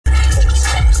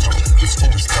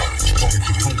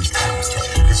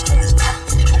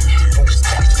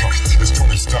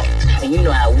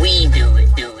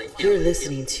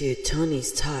listening to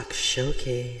Tony's Talk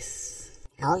Showcase.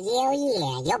 Oh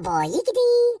yeah, your boy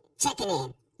Yickety checking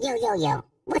in. Yo,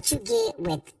 what you get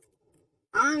with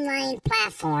online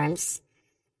platforms,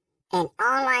 an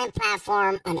online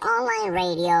platform, an online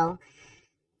radio,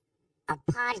 a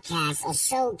podcast, a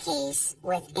showcase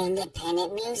with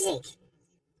independent music.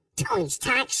 Tony's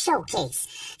Talk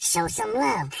Showcase. Show some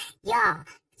love. Y'all,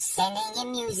 send in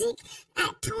your music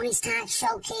at Tony's Talk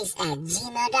Showcase at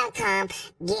gmail.com.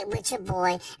 Get with your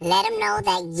boy. Let him know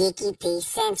that Yickety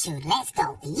sent you. Let's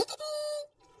go. Yickety!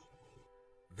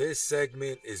 This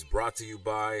segment is brought to you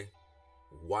by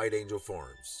White Angel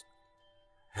Farms.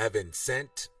 Heaven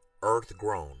sent, earth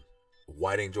grown.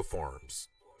 White Angel Farms.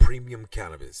 Premium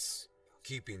cannabis.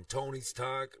 Keeping Tony's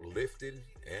Talk lifted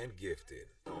and gifted.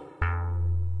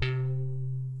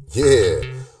 Yeah,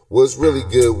 what's really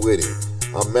good with it?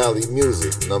 I'm Mally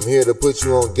Music, and I'm here to put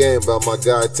you on game about my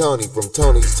guy Tony from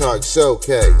Tony's Talk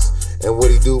Showcase and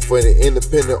what he do for the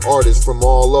independent artists from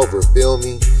all over, feel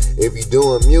me? If you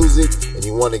doing music and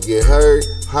you want to get heard,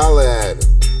 holla at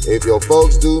him. If your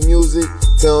folks do music,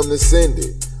 tell them to send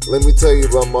it. Let me tell you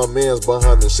about my mans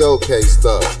behind the showcase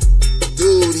stuff.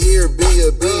 Dude, here be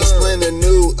a beast, playing the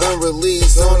new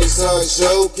Unreleased Tony's Talk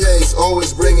Showcase,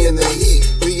 always bringing the heat.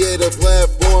 Create a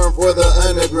platform for the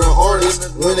underground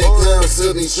artists. When it comes to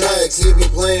these tracks, he be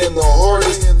playing the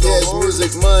hardest. Catch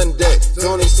music Monday,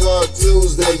 Tony's Talk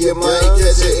Tuesday. You might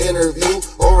catch an interview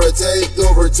or a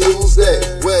takeover Tuesday.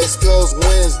 West Coast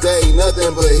Wednesday,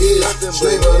 nothing but hits.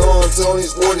 Stream it on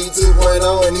Tony's 42.0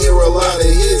 and hear a lot of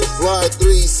hits.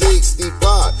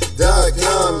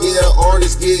 Fly365.com, yeah,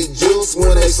 artists get juice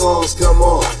when they songs come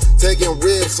on. Taking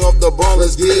rips off the bar,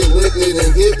 let's get liquid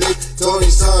and gifted.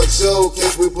 Tony's Talk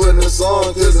Showcase, we putting this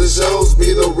on cause the shows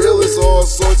be the realest. All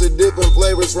sorts of different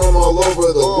flavors from all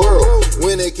over the world.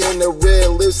 When it came to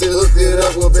red lips, it hooked it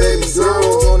up with baby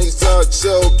girl. Tony's Talk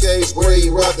Showcase, where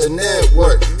he rock the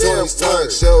network. Tony's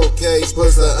Talk Showcase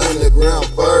puts the underground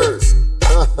first.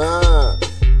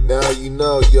 Now you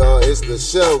know, y'all, it's the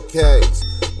showcase.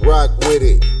 Rock with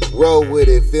it, roll with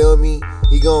it, feel me?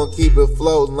 He gon' keep it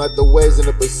floating like the waves in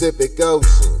the Pacific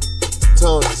Ocean.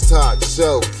 Tony's Talk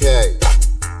Showcase.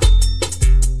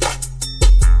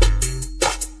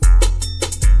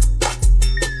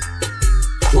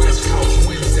 West Coast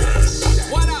Wednesdays.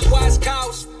 What up, West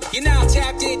Coast? You're now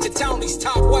tapped into Tony's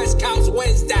Talk West Coast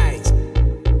Wednesdays.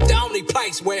 The only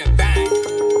place where it bang.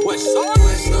 West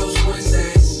Coast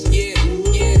Wednesdays. Yeah.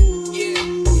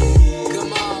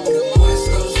 Come on, West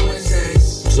Coast Wednesdays.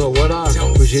 So what up?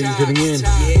 Appreciate you tuning in.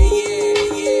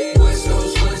 Yeah. West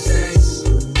Coast Wednesdays.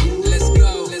 Let's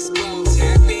go.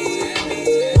 Tap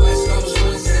in. West Coast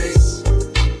Wednesdays.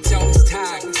 Tony's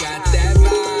Talk, got that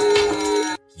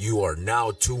vibe. You are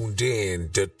now tuned in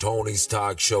to Tony's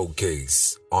Talk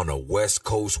Showcase on a West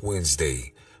Coast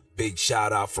Wednesday. Big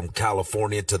shout out from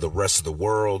California to the rest of the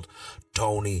world.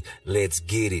 Tony, let's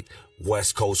get it.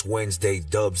 West Coast Wednesday,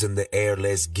 dubs in the air,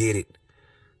 let's get it.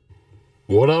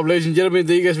 What up, ladies and gentlemen?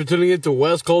 Thank you guys for tuning in to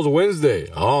West Coast Wednesday.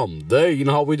 You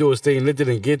know how we do is staying lifted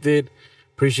and gifted.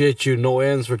 Appreciate you, no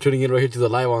ends, for tuning in right here to the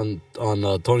live on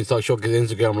Tony's Talk Showcase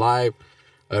Instagram Live.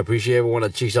 I appreciate everyone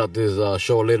that checks out this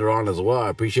show later on as well. I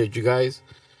appreciate you guys.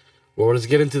 Well, let's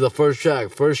get into the first track.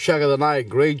 First track of the night.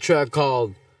 Great track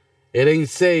called It Ain't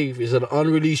Safe. It's an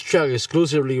unreleased track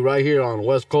exclusively right here on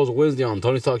West Coast Wednesday on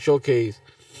Tony's Talk Showcase.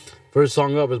 First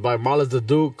song up is by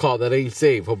MalêzThatDUKE called That Ain't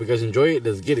Safe. Hope you guys enjoy it.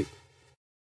 Let's get it.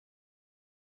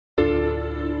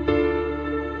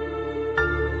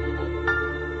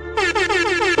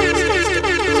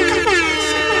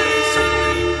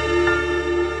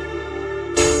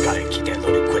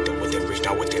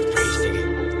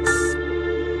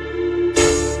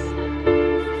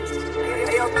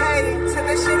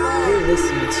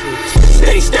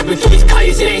 Steady stepping through these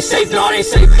calles, it ain't safe, no, it ain't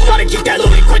safe. Gotta keep that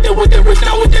little quicker with the rich,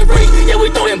 not with the rate. Yeah, we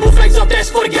throw them blue flags up, that's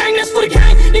for the gang, that's for the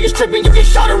gang. Niggas tripping, you get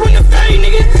shot or run the fade,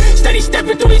 nigga. Steady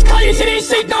stepping through these calles, it ain't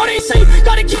safe, no, it ain't safe.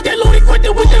 Gotta keep that loaded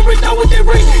quicker with the rich, not with the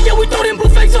rate. Yeah, we throw them blue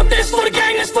flags up, that's for the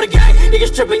gang, that's for the gang.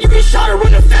 Niggas tripping, you get shot or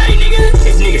run the fade, nigga.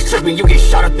 If niggas tripping, you get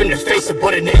shot up in the face or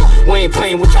butt a neck. We ain't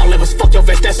playing with y'all levels, fuck your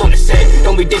vest, that's on the set.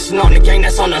 Don't be dissing on the gang,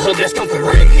 that's on the hood, that's come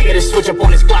correct. Yeah, this switch up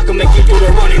on this Glock and make you do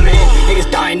the running, man. Niggas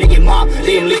dying, they get mobbed,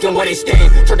 they ain't leaking where they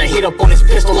stand. Turn the heat up on his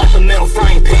pistol like a metal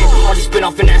frying pan. All you spin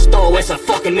off in that stowaway it's a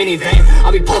fucking minivan. I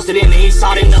be posted in the east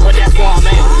side in the hood, that's where I'm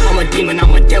at. I'm a demon,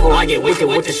 I'm a devil, I get wicked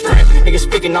with the strength. Niggas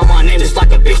speaking on my name just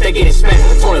like a bitch, they getting spent.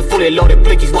 Toilet fully loaded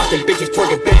blickies, watch them bitches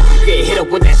twerking back. Get hit up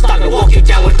with that stock and walk you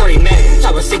down with 30 men.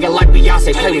 Chopper singing like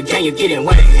Beyonce, play with gang, you getting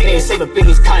wet. And they safe up in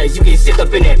these cottage, you get sit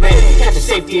up in that bed. Catch the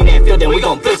safety in that field, then we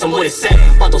gon' blitz them with a set.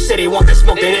 Vato said they want the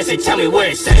smoke, then they say tell me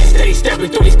where it's at. Steady stepping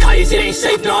through these cottage, it ain't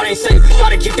safe, no it ain't safe.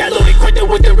 Gotta keep that loaded, quick there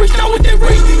with the rich, not with the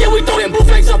rage. Yeah, we throw them blue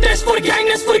flags up, that's for the gang,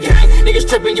 that's for the gang. Niggas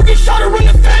tripping, you get shot or run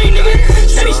the fatty, nigga.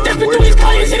 Steady stepping through these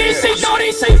cottage, it ain't safe, no it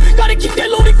ain't safe. Gotta keep that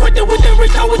loaded, quick there with the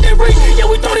rich, not with the rage. Yeah,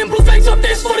 we throw them blue flags up,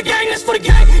 that's for the gang, that's for the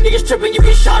gang. Niggas tripping, you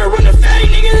get shot or run the fatty,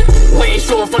 nigga. We ain't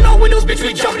showing for no windows, bitch,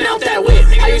 we jumping out that way.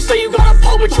 How you say you got a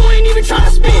pole, but you ain't even trying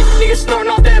to spin? Niggas snorting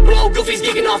off that blow, goofies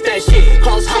geeking off that shit.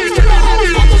 Close homies, turn the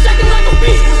homies, vatos acting like a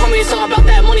bitch. Homie, it's all about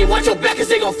that money, watch your back cause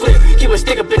they gon' flip. Keep a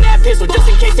stick up in that pistol just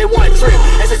in case they wanna trip.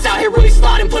 SS out here really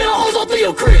sliding, putting holes all through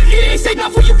your crib. It ain't safe,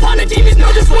 not for you partner demons,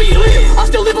 no, just where you live. I'm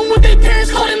still living with their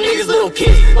parents, call them niggas little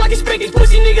kids. Like expect these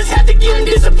pussy niggas have to give them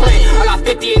discipline. I got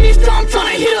 50 in this drum,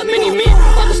 tryna hit up many men.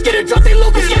 Vatos scared to drop they low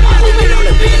cause get my whole man on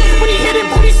the bed. When he hit them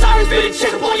police sirens, better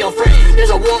check up on your friend. There's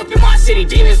a war up in my city,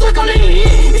 demons lurk on any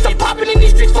end. It's the popping in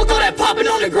these streets, fuck all that popping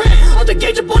on the ground. I'll the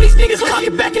gauge up on these niggas, cock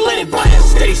it back and let it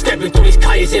blast. Steady stepping through these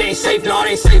cayes, it ain't safe, no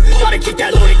it ain't safe. Gotta keep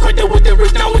that loaded, quick there with the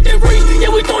rich, not with the rage. Yeah,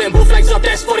 we throw them blue flags up,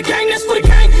 that's for the gang, that's for the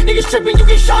gang. Niggas tripping, you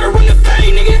get shot or run the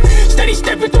fatty, nigga. Steady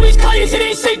stepping through these cayes, it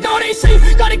ain't safe, no it ain't safe.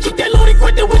 Gotta keep that loaded,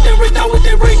 quick there with the rich, not with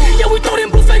the rage. Yeah, we throw them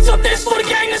blue flags up, that's for the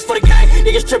gang, that's for the gang.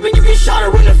 Niggas tripping, you get shot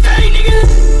or run the fatty, nigga.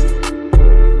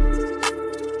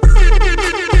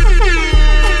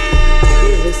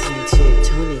 Listening to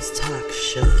Tony's Talk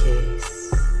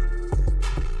Showcase.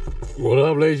 What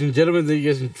up, ladies and gentlemen? Thank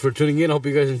you guys for tuning in. Hope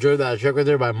you guys enjoyed that track right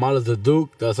there by MalêzThatDUKE.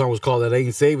 That song was called That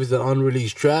Ain't Safe. It's an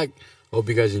unreleased track. Hope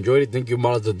you guys enjoyed it. Thank you,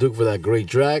 MalêzThatDUKE, for that great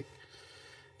track.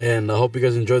 And I hope you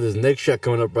guys enjoy this next track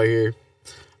coming up right here.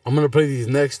 I'm going to play these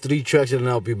next 3 tracks and then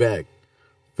I'll be back.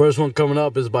 First one coming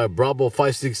up is by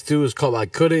Bravo562. It's called I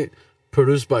Couldn't,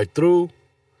 produced by Through.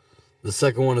 The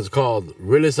second one is called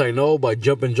Realest I Know by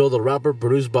Jumpin' Joe the Rapper,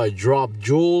 produced by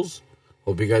Jewelz.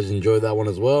 Hope you guys enjoy that one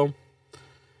as well.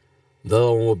 The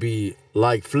other one will be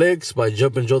Like Flix by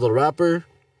Jumpin' Joe the Rapper.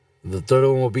 The third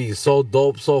one will be So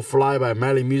Dope, So Fly by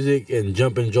Muzik and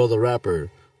Jumpin' Joe the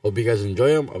Rapper. Hope you guys enjoy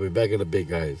them. I'll be back in a bit,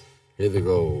 guys. Here they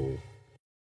go.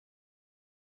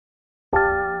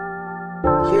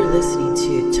 You're listening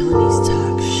to Tony's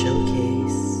Talk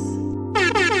Showcase.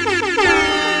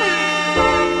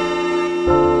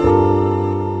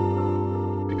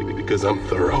 Because I'm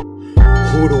thorough.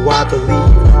 Who do I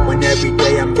believe when every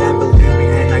day I'm gambling?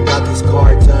 And I got these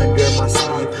cards under my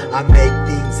sleeve. I make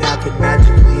things happen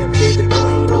magically. I'm David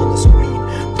Playin on the screen.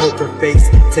 Poker face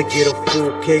to get a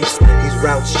full case. These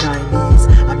routes Chinese.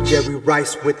 I'm Jerry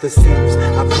Rice with the seams.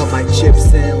 I put my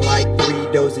chips in like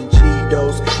Doritos and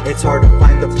Cheetos. It's hard to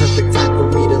find the perfect time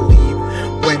for me to leave.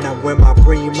 When I'm with my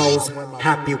primos,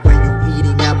 happy when you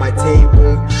eating at my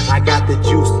table. I got the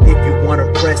juice if you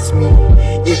wanna press me.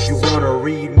 If you wanna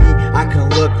read me, I can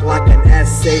look like an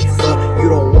essay, but you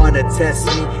don't wanna test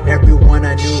me. Everyone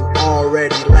I knew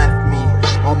already left me.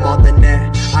 I'm on the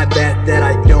net, I bet that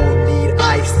I don't need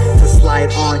ice to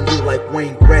slide on you like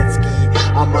Wayne Gretzky.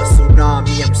 I'm a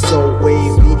tsunami, I'm so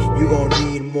wavy. You gon'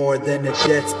 need more than a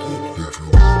jet ski.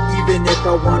 Even if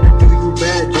I wanna do you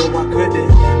bad, yo, I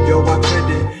couldn't. Yo, I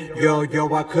couldn't.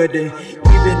 Yo, I couldn't.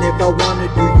 Even if I wanna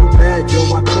do you bad, yo,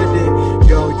 I couldn't.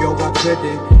 Yo, I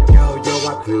couldn't. Yo,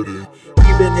 I couldn't.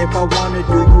 Even if I wanna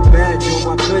do you bad, yo,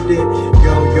 I couldn't.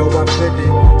 Yo, I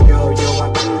couldn't. Yo, I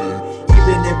couldn't.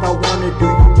 Even if I wanna do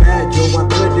you bad, yo, I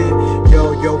couldn't. Yo,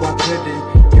 I couldn't.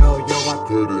 Yo, I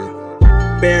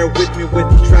couldn't. Bear with me with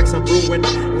these tracks I'm brewing.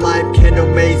 Life can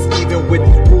amaze even with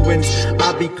these ruins.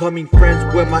 I'm becoming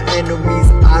friends with my enemies.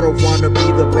 I don't wanna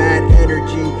be the bad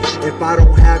energy. If I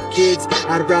don't have kids,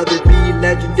 I'd rather be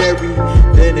legendary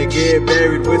than to get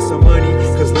buried with some money.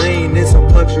 Cause laying is some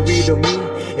luxury to me.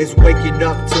 It's waking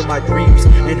up to my dreams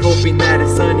and hoping that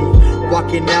it's sunny.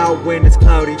 Walking out when it's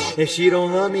cloudy. If she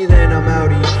don't love me, then I'm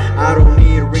outie. I don't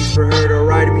need rings for her to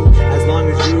ride me. As long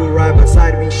as you ride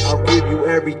beside me, I'll give you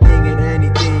everything and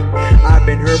anything. I've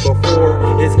been hurt before.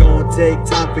 It's gonna take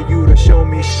time for you to show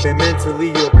me. Been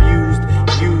mentally abused,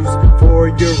 used for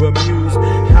your amuse.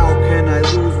 How can I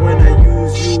lose when I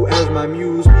use you as my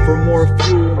muse for more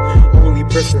fuel? Only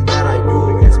person that I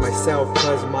do is myself,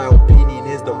 cause my opinion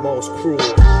is the most cruel.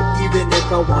 Even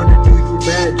if I wanna do you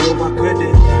bad, yo, I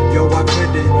couldn't. Yo, I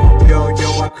couldn't.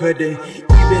 Yo, I couldn't.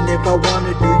 Even if I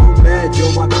wanna do you bad, yo,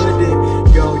 I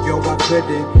couldn't. Yo, I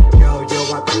couldn't. Yo,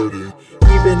 I couldn't.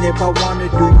 Even if I wanna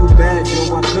do you bad,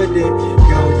 yo, I couldn't.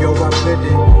 Yo, I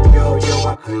couldn't. Yo,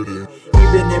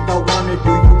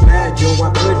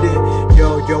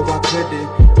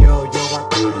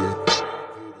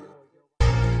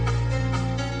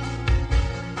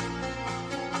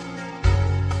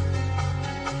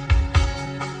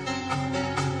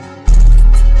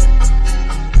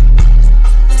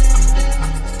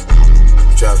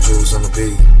 Jewelz on the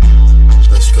beat.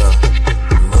 Let's go.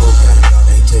 Moving,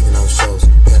 ain't taking no shows.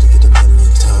 Gotta get the money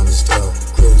and time is dope.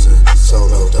 Cruising,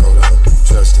 solo, dodo.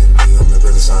 Trust in me, I'm the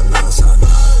realest I know.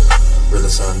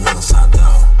 Realest I know.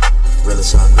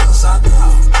 Realest I know.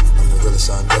 I'm the realest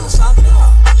I know.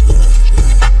 Yeah.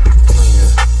 Cleaner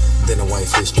than a white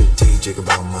fish, strategic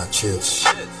about my chips.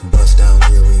 Bust down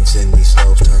earrings in these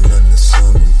slopes, turn none to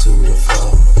sun into the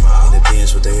fall. In the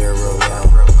dance with the arrow out,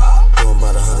 doing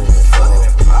about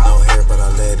 104. No hair, but I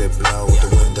let it blow with the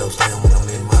windows down when I'm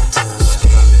in my time.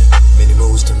 Scheming, many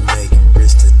moves to make, and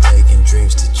risks to take, and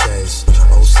dreams to chase.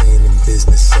 Old scene in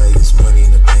business, say it's money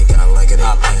in the bank, I like it,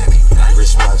 ain't panic.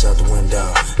 Wristwatch out the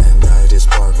window, at night it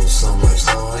sparkles, some like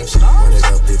stars. Run it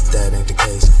up if that ain't the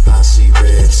case, I see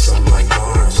red, some like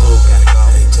Mars.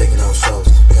 Ain't taking no shows,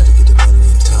 gotta get the money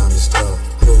and time is dope.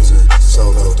 Cruising,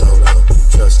 solo, dodo.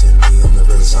 Trust in me, I'm the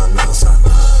realest I know.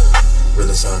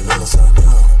 Realest I know.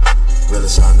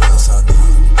 Realest I know.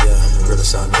 Yeah, I'm the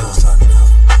realest I know.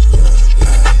 Yeah.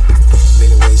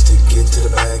 Many ways to get to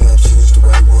the bag, I choose the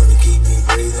right one to keep me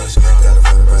breathing. Gotta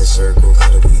find the right circle,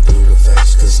 gotta weed through the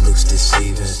facts, cause looks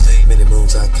deceiving. Many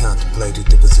moons I contemplated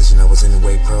the position I was in, the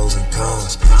way pros and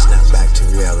cons. Snap back to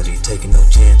reality, taking no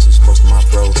chances, most of my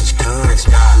pros is cons.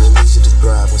 Real easy to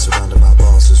thrive when surrounded by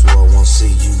bosses who all won't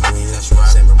see you win.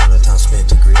 Same amount of time spent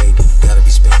to create, gotta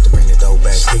be spent to bring the dough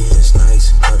back in. It's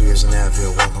nice, Cartiers and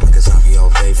Advil, walking like a zombie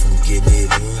all day from getting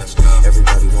it in.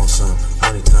 Everybody wants some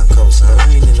money, time, cosign, but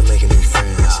I ain't into making new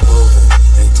friends. Moving,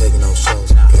 ain't taking no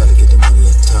shows, gotta get the money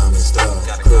and time is dough.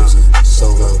 Cruising,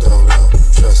 solo, dodo.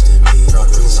 Trust in me, I'm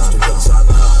the realest I know.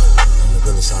 I'm the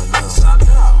realest I know.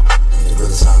 I'm the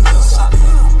realest I know.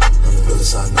 I'm the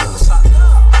realest I know.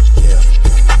 Yeah.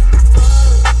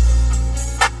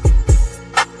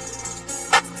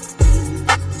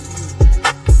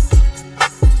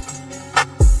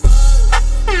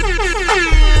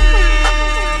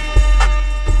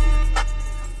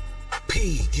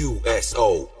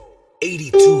 PUSO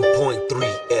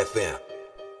 82.3 FM.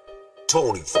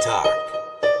 Tony's Talk.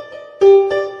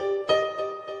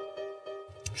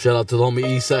 Shout out to the homie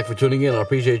E-Sac for tuning in. I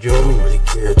appreciate you, I homie. don't really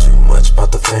care too much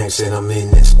about the fame, said I'm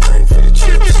in this thing for the chips.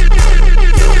 Yo, keep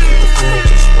the fame,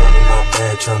 just running my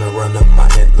bag, tryna run up my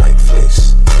net like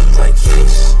Flix. Like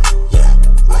Flix, yeah,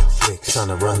 like Flix.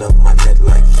 Tryna run up my net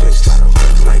like Flix.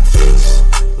 Like Flix,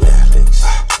 yeah, Flix.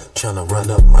 Tryna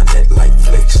run up my net like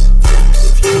Flix.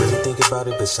 If you really think about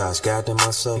it, besides God and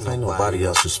myself, ain't nobody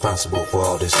else responsible for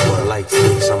all this work. Like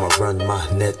Flix, I'ma run my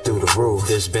net through the roof.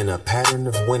 There's been a pattern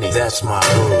of winning, that's my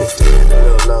rule. If they in a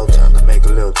little low, time to make a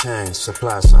little change.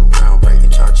 Supply some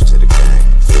groundbreaking charges to the gang.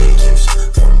 Features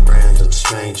from random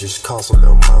strangers, cost a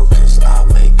little more, cause I'll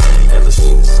make gain. Never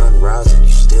seen the sun rise and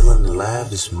you still in the lab.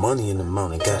 There's money in the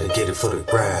morning, gotta get it for the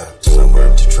grab.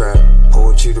 Suburb to trap,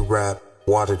 poetry to rap.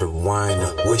 Water to wine,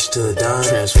 a wish to a dime.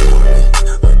 Transforming,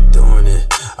 adorning,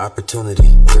 opportunity,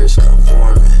 where it's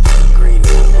conforming. Green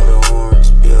with the orange,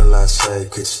 bill I say,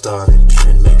 could start a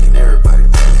trend, making everybody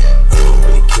pay. I don't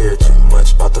really care too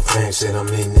much about the fame, said I'm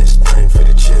in this thing for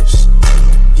the chips.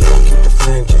 Yo, keep the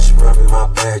flame, just rubbing my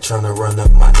bag, tryna run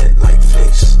up my net like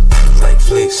Flix. Like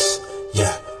Flix,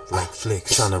 yeah, like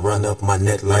Flix. Tryna run up my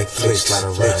net like Flix,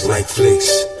 like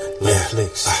Flix. Yeah,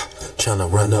 Flix.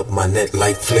 Tryna run up my net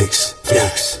like Flix.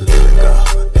 Flix.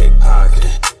 Lyrical,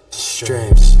 pickpocketing.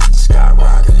 Streams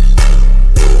skyrocketing.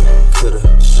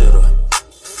 Coulda, shoulda.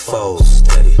 Foes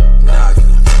steady knocking.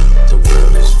 The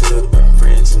world is filled with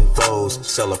friends and foes.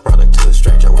 Sell a product to a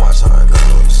stranger, watch how it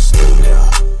goes. Studio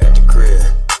at the crib.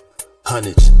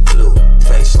 Hundreds, blue,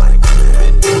 face like crib.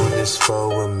 Been doing this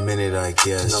for a minute, I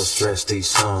guess. No stress, these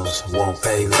songs won't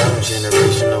pay less.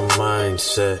 Generational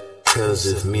mindset. Cause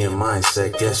if me and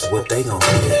mindset, guess what they gon'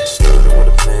 get? Started with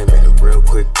a plan, made a real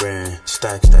quick brand.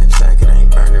 Stack, it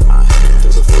ain't burning my hand.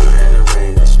 Through the fire and the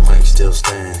rain, this mic still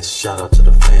stands. Shout out to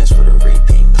the fans for the repeat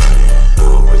plan. I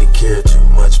don't really care too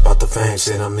much about the fame,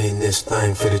 said I'm in this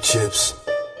thing for the chips.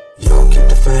 Yo, keep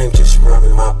the fame, just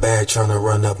rubbing my bag, tryna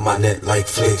run up my net like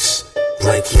Flix.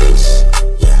 Like Flix,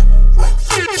 yeah, like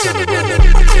Flix. Tryna run up my net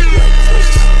like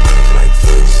Flix. Like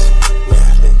Flix,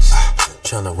 yeah, Flix.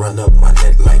 Tryna run up my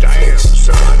net like Damn, Flix.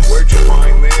 son, where'd you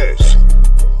find this?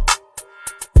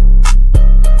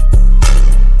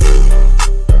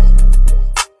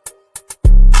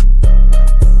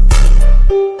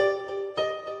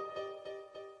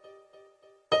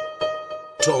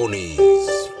 Tony's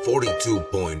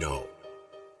 42.0.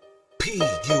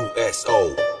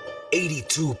 PUSO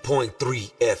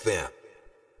 82.3 FM.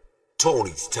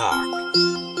 Tony's Talk.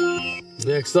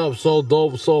 Next up, So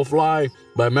Dope, So Fly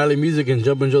by Muzik and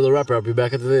Jumpin' Joe the Rapper. I'll be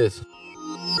back after this.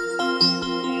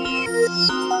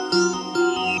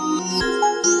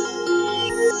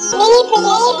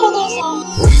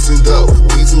 We too dope,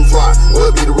 we too fly.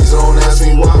 What be the reason? Don't ask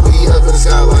me why. We up in the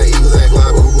sky like E-Sac,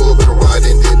 but we pull up in a ride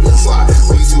and dip and slide.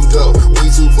 We too dope,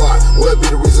 we too fly. What be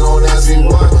the reason? Don't ask me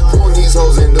why. Pulling these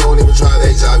hoes and don't even try.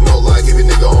 They jock no like if a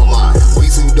nigga online.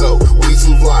 We too dope, we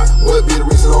too fly. What be the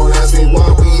reason? Don't ask me why.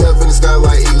 We up in the sky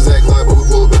like E-Sac, but we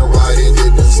pull up in a ride and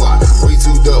dip and slide. We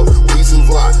too dope, we too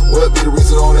fly. What be the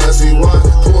reason? Don't ask me why.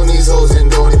 Pulling these hoes and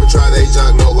don't even try. They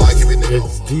jock no like if a nigga.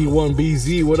 It's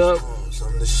D1BZ. What up?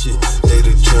 The shit, they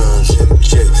the Johns in the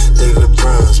jet, they the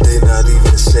Browns, they not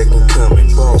even a second coming.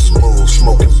 Boss move,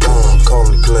 smoking bomb,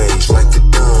 calling glaze like the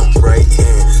dumb. Right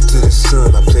hand to the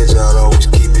sun, I pledge I'd always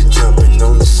keep it jumping.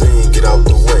 On the scene, get out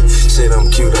the way. Said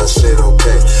I'm cute, I said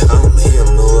okay. I'm him,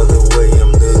 no other way.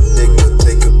 I'm the enigma.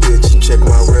 Take a picture, check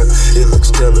my rep. It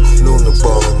looks stellar, Luna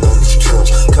ballin' on these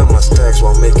trumps. Count my stacks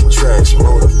while making tracks.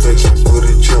 Motivation for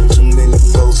the jump. Too many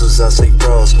poses, I say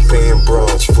bras, paying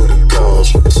bras for the cause.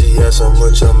 She asked how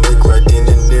much I make right then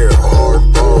and there.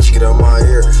 Hard balls, get out my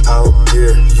hair. Out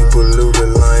there, you pollute the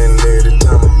lion lair. The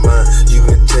time of mine, you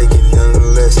been taking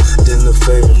nothing less than the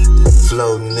favor.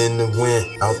 Floating in the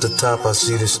wind, out the top I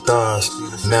see the stars.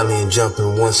 Malêz and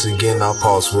Jumpin once again, I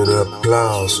pause with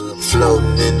applause.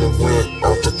 Floating in the wind,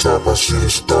 out the top I see the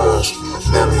stars.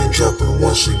 Malêz and Jumpin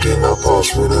once again, I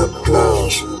pause with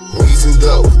applause. We too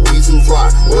dope, we too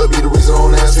fly. What be the reason?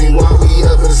 Don't ask me why. We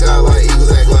up in the sky like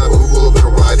E-Sac, but we pull up in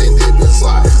a ride and dip and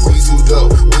slide. We too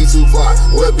dope, we too fly.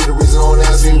 What be the reason? Don't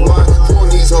ask me why. Pulling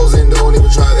these hoes and don't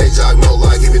even try. They jock no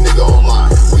like if a nigga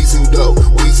online. We too dope,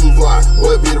 we too fly.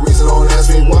 What be the reason? Don't ask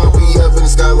me why. We up in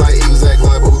the sky like E-Sac,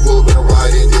 but we pull up in a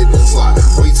ride and dip and slide.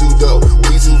 We too dope,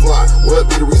 we too fly. What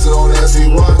be the reason? Don't ask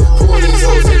me why. Pulling these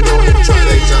hoes and don't even try.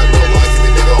 They jock no like if a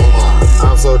nigga online.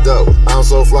 I'm so dope, I'm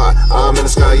so fly. I'm in the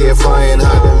sky, yeah, flying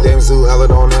high. Them dames who holla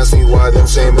don't ask me why. Them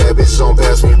same bad bitches don't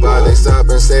pass me by. They stop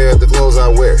and stare at the clothes I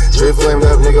wear. Drip flamed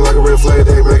up nigga like a red flag.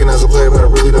 They recognize a player, but I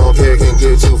really don't care. Can't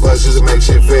give two fucks just to make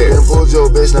shit fair. Then pulled your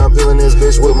bitch, now I'm peeling this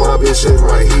bitch with my bitch sitting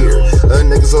right here. A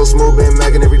nigga so smooth, been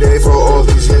macking every day for all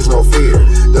these years, no fear.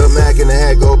 The Mac in the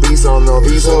hat, go beast on them.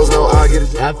 These hoes know I get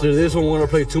it. After this one, we're gonna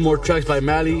play 2 more tracks by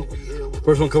Malêz.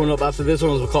 First one coming up after this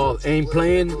one is called Ain't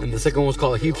Playin', and the second one's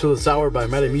called Heap to the Sour by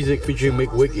Muzik featuring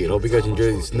McWicked. Hope you guys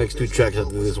enjoy these next 2 tracks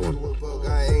after this one.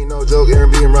 I ain't no joke,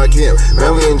 Aaron B and Rakim.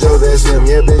 Malêz and Joe, that's him.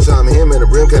 Yeah, bitch, I'm him. And the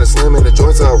brim kinda slim, and the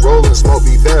joints are rolling. Smoke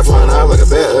be fat, flying high like a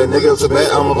bat. A nigga up to bat,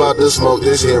 I'm about to smoke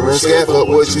this here. And scat up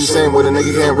what you saying, when a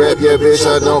nigga can't rap. Yeah, bitch,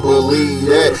 I don't believe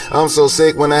that. I'm so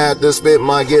sick when I have to spit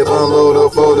my gift. Unload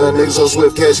up for the nigga so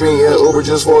swift. Catch me at Uber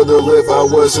just for the lift. I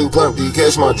was too pumped, do you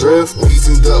catch my drift? We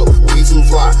too dope, we too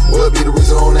fly. What be the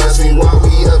reason? Don't ask me why.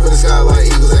 We up in the sky like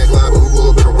E-Sac, but we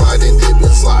pull up in a ride and dip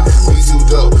and slide. We too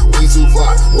dope, we too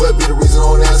fly. What be the reason?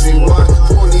 Don't ask me why.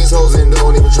 Pulling these hoes and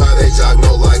don't even try. They jock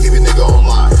no like if a nigga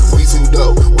online. We too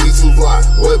dope, we too fly.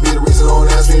 What be the reason?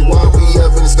 Don't ask me why. We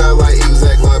up in the sky like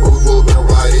E-Sac, but we pull up in a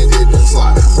ride and dip and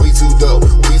slide. We too dope,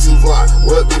 we too fly.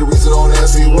 What be the reason? Don't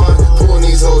ask me why. Pulling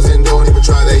these hoes and don't even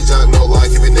try. They jock no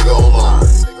like if a nigga online.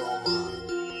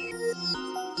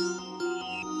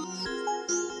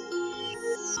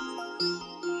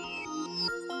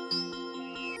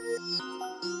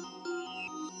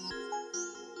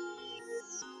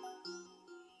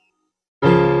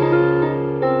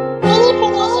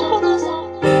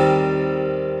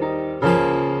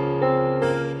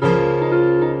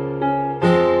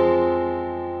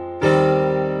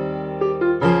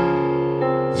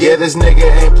 Yeah, this nigga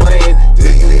ain't playing. Do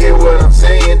you hear what I'm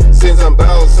saying? Since I'm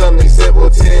about something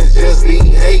simpletons just be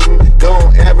hating.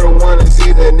 Don't ever wanna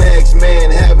see the next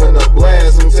man having a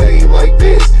blast. I'm tell you like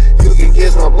this, you can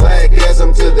kiss my black ass,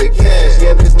 I'm to the cash.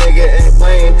 Yeah, this nigga ain't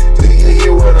playing. Do you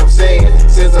hear what I'm saying?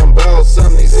 Since I'm about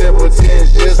something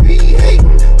simpletons just be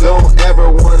hating. Don't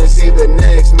ever wanna see the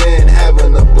next man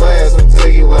having a blast. I'm tell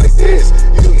you like this,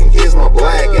 you can kiss my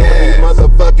black ass.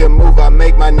 Motherfucking move I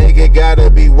make, my nigga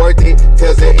gotta be worth it.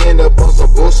 Cause they end up on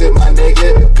some bullshit, my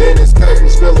nigga. Then it's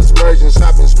curtains, spill aspersions,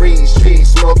 shopping sprees, street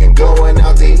smoking, going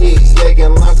out to eat,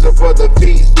 taking lobster for the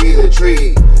feast, be the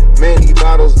tree. Many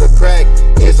bottles to crack,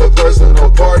 it's a personal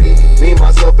party. Me,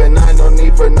 myself, and I, no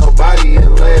need for nobody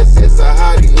unless it's a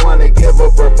hottie. Wanna give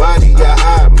up her body, a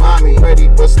hot mommy, ready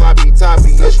for sloppy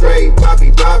toppy, a straight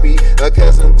poppy bobby.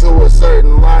 Accustomed to a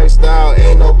certain lifestyle,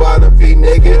 ain't no bottom feet,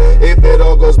 nigga. If it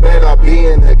all goes bad, I'll be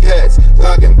in the cuts,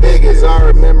 talking figures. I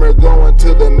remember going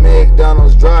to the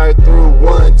McDonald's drive-thru,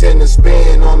 110 to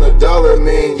spin on the dollar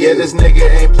man. Yeah, this nigga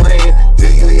ain't playing. Do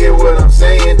you hear what I'm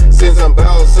saying? Since I'm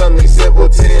about something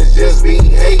simpletons just be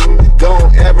hating.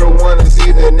 Don't ever wanna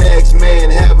see the next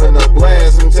man having a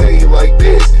blast. I'm tell you like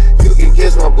this, you can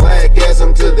kiss my black ass,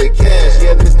 I'm to the cash.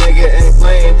 Yeah, this nigga ain't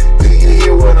playing. Do you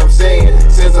hear what I'm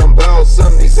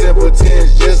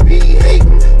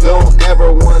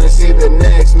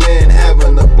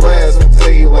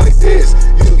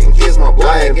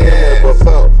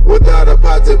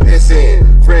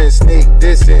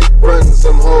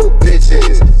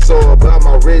So about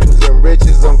my riches and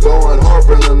riches, I'm going hard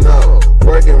from the know.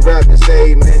 Working, rapping,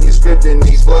 stay manuscripting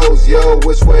these flows, yo,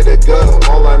 which way to go?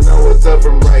 All I know is up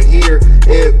from right here.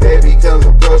 If baby comes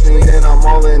approach me, then I'm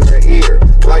all in her ear.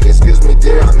 Like, excuse me,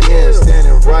 dear, I'm here,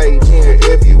 standing right here.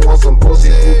 If you want some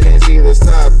bullshit, you can't see this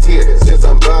top tier. Since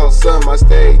I'm about some, I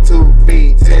stay 2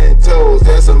 feet, 10 toes.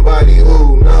 That's somebody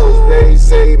who knows. They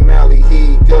say Mally,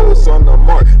 he goes on the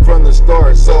mark from the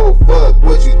start. So fuck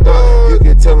what you thought. You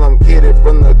can tell I'm kidding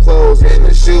from the clothes and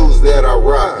the shoes that I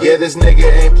rock. Yeah, this nigga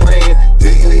ain't playing. Do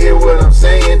you hear what I'm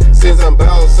saying? Since I'm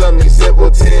about some, these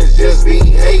simpletons just be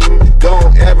hating.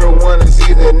 Don't ever wanna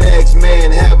see the next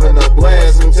man having a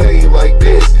blast. I'm tell you like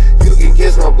this, you can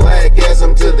kiss my black ass,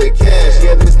 I'm to the cash.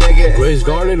 Yeah, this nigga Grace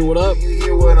Garden, what up? Do you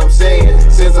hear what I'm saying?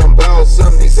 Since I'm about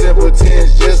some, these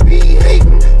simpletons just be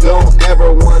hating. Don't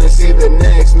ever wanna see the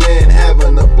next man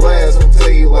having a blast. I'm tell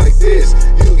you like this,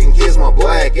 you can kiss my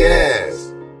black ass.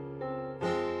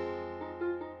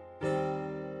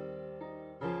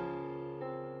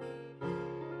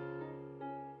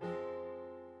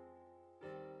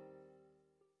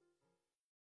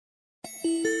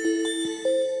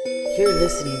 You're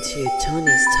listening to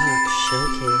Tony's Talk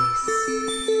Showcase.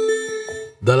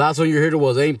 The last one you heard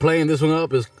was Ain't Playing. This one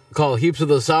up is called Heaps of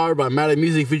the Sour by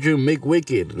Muzik featuring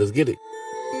McWicked. Let's get it.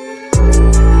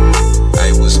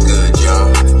 Hey, what's good, y'all?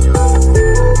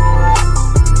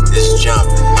 It's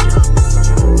Jumpin.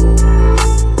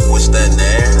 What's that in the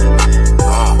air?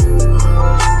 Oh,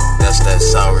 that's that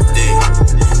sour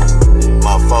dick.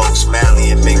 My folks,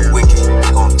 Mally and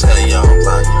McWicked, gonna tell y'all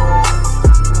about it.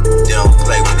 They don't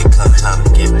play when it come time to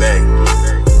get back.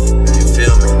 You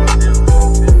feel me?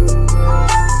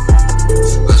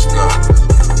 Let's go.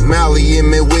 Mally and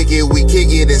McWicked, we kick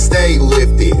it and stay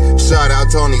lifted. Shout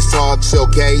out Tony's Talk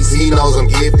Showcase, he knows I'm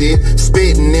gifted.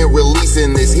 Spitting and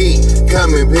releasing this heat,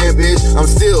 coming pimpish. I'm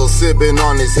still sipping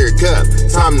on this here cup,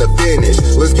 time to finish.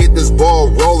 Let's get this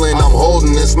ball rolling, I'm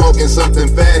holding and smoking something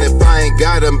fat. If I ain't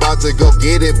got it, I'm about to go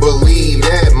get it, believe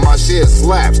that. My shit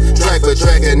slaps, track for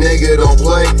track, a nigga don't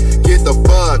play. Get the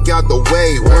fuck out the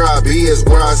way, where I be is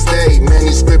where I stay.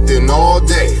 Manuscripting all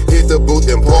day, hit the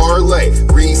booth and parlay.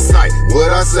 Recite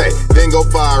what I say, then go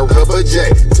fire up a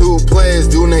J. 2 players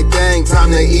doing their thing,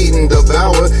 time to eat and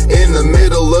devour. In the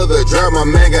middle of the drought, my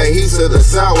man got heaps of the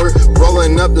sour.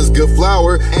 Rolling up this good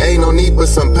flour, ain't no need for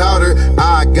some powder.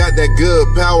 I got that good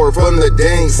power from the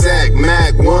dang sack.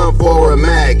 Mac 1 for a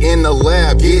Mac, in the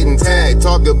lab getting tagged.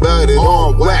 Talk about it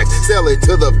on wax, sell it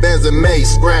to the fans and make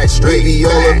scratch. Baby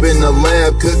all up in the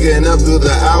lab, cooking up through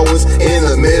the hours. In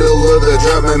the middle of the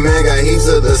drought, my man got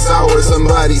heaps of the sour.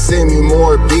 Somebody send me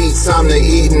more beats, time to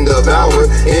eat and devour.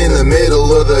 In the middle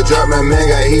of the drought, my man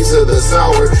got heaps of the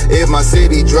sour. If my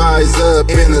city dries up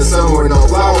in the summer, no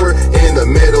flower. In the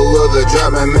middle of the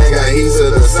drought, my man got heaps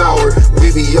of the sour.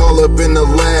 We be all up in the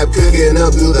lab, cooking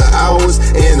up through the hours.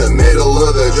 In the middle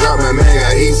of the drought, my man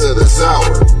got heaps of the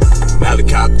sour. Mally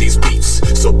cop these beats,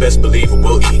 so best believe it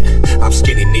will eat. I'm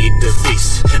skinny, need to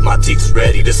feast. My teeth is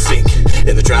ready to sink.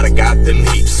 In the drought, I got them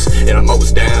heaps, and I'm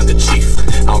always down the chief.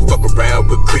 I don't fuck around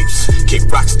with creeps. Kick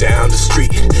rocks down the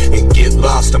street and get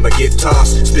lost. I'ma get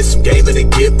tossed, spit some game and then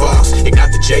get boss.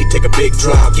 Ignite the J, take a big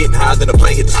draw. Getting higher than a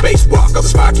plane, hit the spacewalk. All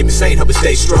this fire keep me sane, help me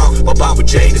stay strong. My bond with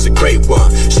Jane is a great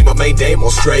one. She my main dame,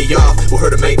 won't stray off. With her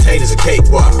to maintain is a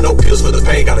cakewalk. No pills for the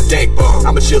pain, got a dank bomb.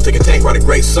 I'ma chill, take a tank, write a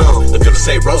great song. The feeling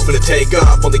say rose for the take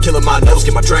off. Only killing my nose,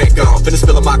 get my drink on. Finish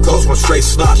spilling my clothes, one straight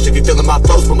slush. If you feeling my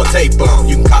flows, put my tape on.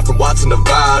 You can cop from Watson,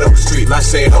 Nevada. Street lights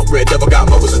saying hope, red devil got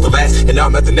mowers at the last. And now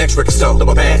I'm at the next record store.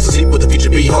 My past, see what the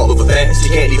future be, all over fast. You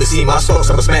can't even see my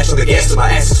spokes, I'ma smash on the gas till my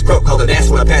ass is broke. Call an ass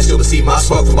when I pass, you'll see my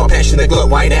smoke. From my passion that glow,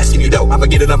 I ain't asking you dope. I'ma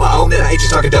get it on my own, then I ain't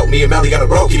just talking dope. Me and Mally got a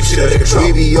bro, keep shit under control.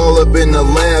 We be all up in the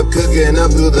lab, cooking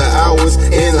up through the hours.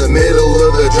 In the middle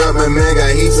of the drought, my man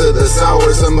got heaps of the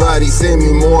sour. Somebody send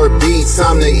me more beats,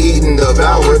 time to eat and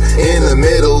devour. In the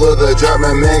middle of the drought,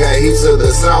 my man got heaps of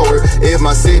the sour. If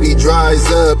my city dries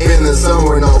up in the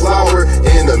summer, no flower.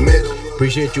 In the middle.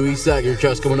 Appreciate you, E-Sac. Your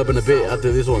track's coming up in a bit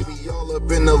after this one. We all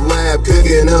up in the lab,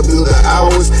 cooking up through the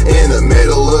hours. In the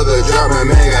middle of the drought, my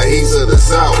man got heaps of the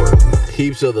sour.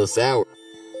 Heaps of the sour.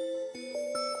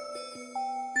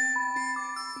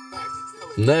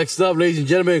 Next up, ladies and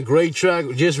gentlemen, great track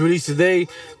just released today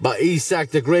by E-Sac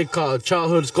the Great, called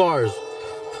Childhood Scars.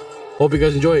 Hope you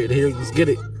guys enjoy it. Here, let's get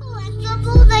it.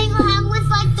 Collectibles that you have with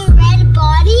like the red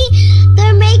body,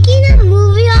 they're making a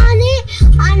movie on it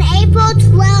on April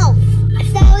 12th.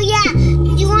 So yeah,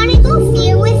 do you want to go see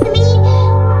it with me?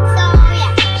 So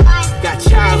yeah, bye. Got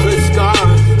childhood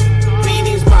scars,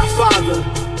 beatings by father,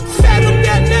 fathom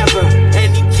that never,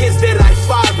 any kids that I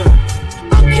father.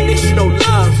 Unconditional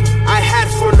love I had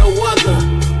for no other.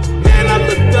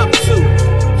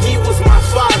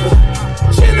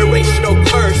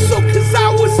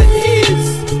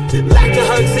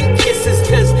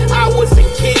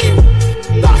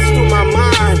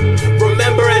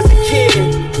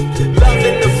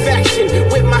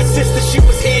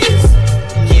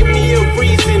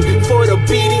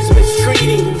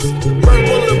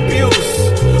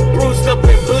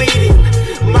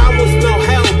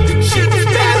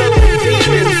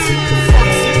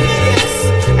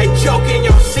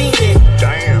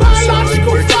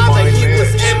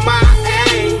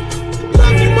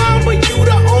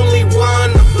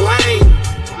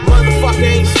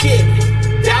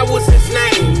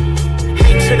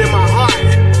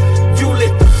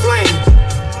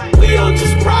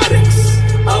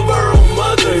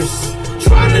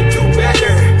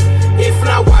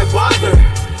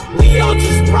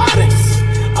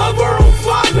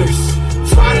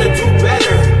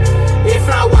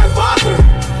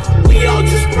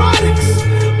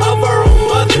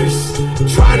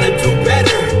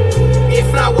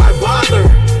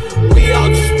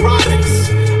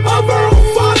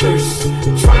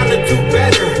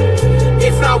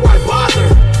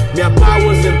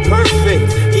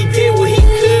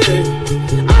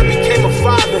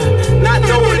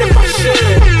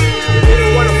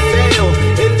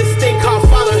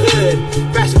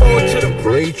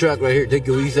 track right here. Thank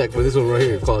you, E-Sac, for this one right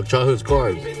here called Childhood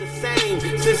Scars.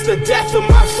 Since the death of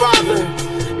my father,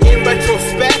 in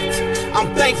retrospect, I'm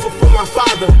thankful for my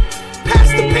father.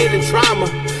 Past the pain and trauma,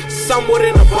 some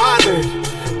wouldn't have bothered.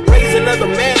 Raising another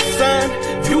man's son,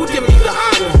 you give me the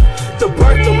honor. The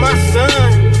birth of my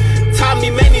son taught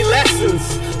me many lessons.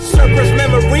 Surface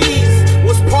memories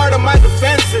was part of my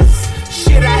defenses.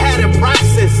 Shit I hadn't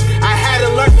processed, I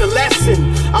hadn't learned the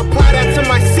lesson. Apply that to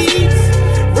my seeds,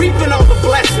 reaping all the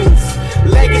blessings.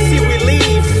 Legacy we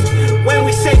leave when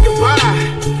we say goodbye.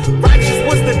 Righteous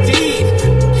was the deed,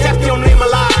 kept your name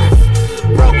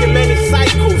alive. Broken many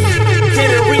cycles,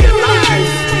 didn't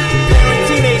realize.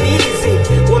 Parenting ain't easy,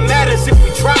 what matters if we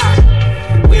try.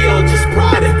 We all just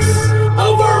products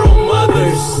of our own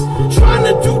mothers, trying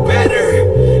to do better,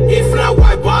 if not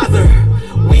why bother.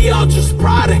 We all just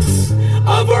products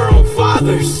of our own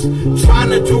fathers, trying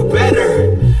to do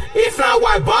better, if not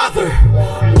why bother.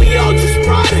 We all just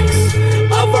products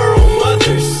of our own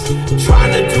mothers,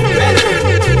 trying to do better,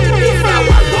 if not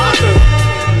why bother.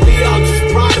 We all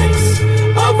just products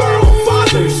of our own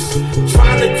fathers,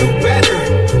 trying to do better,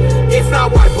 if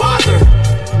not why bother.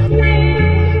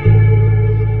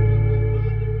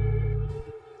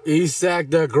 E-Sac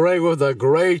the Great with a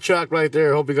great track right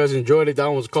there. Hope you guys enjoyed it. That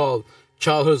one was called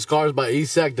Childhood Scars by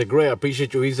E-Sac the Great. I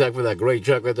appreciate you, E-Sac, for that great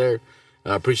track right there.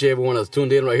 I appreciate everyone that's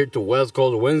tuned in right here to West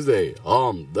Coast Wednesday.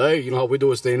 You know how we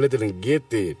do it, staying lit and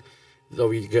get it.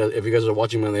 So if you guys are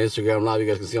watching me on the Instagram live, you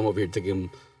guys can see I'm over here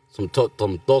taking some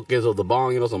toques of the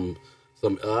bong. You know,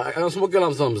 I'm smoking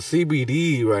on some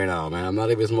CBD right now, man. I'm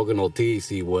not even smoking no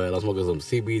THC. Well, I'm smoking some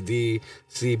CBD,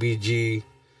 CBG.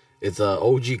 It's a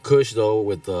OG Kush though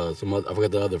with some other, I forgot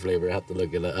the other flavor. I have to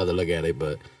look at it,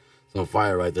 but some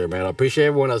fire right there, man. I appreciate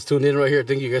everyone that's tuned in right here.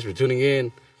 Thank you guys for tuning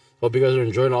in. Hope you guys are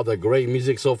enjoying all the great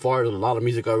music so far. There's a lot of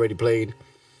music already played.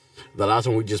 The last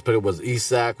one we just played was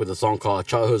E-Sac with a song called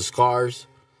Childhood Scars.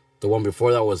 The one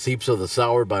before that was Heaps of the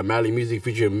Sour by MalêzThatDUKE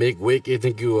featuring McWicked.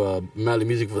 Thank you,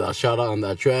 MalêzThatDUKE, for that shout out on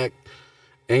that track.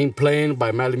 Ain't Playin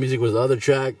by MalêzThatDUKE was the other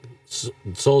track.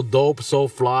 So Dope, So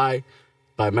Fly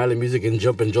by MalêzThatDUKE and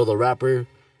Jumpin Joe the rapper.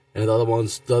 And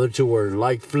the other two were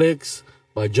Like Flix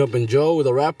by Jumpin Joe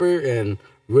the rapper and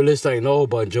Realest I Know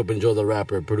by Jumpin Joe the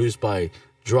rapper, produced by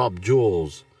Drop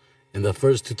Jewelz. And the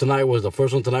first one tonight was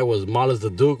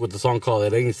MalêzThatDUKE with the song called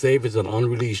It Ain't Safe. It's an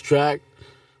unreleased track.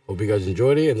 Hope you guys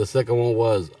enjoyed it. And the second one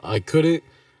was I Couldn't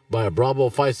by Bravo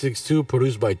 562,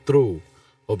 produced by True.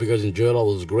 Hope you guys enjoyed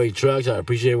all those great tracks. I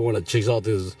appreciate everyone that checks out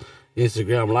this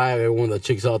Instagram live, everyone that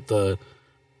checks out the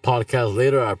podcast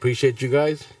later. I appreciate you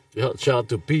guys. Shout out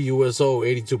to PUSO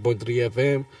 82.3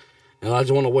 FM. And I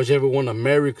just want to wish everyone a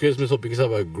Merry Christmas. Hope you guys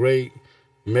have a great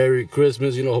Merry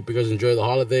Christmas. You know, hope you guys enjoy the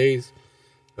holidays.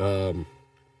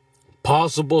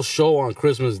 Possible show on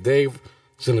Christmas Day.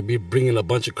 It's going to be bringing a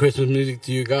bunch of Christmas music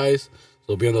to you guys.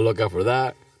 So be on the lookout for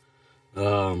that.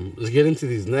 Let's get into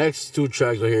these next two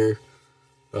tracks right here.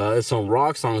 It's some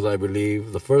rock songs, I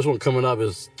believe. The first one coming up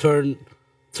is Turn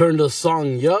the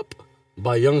Song Yup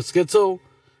by Young Skitzo.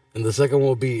 And the second one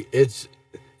will be Is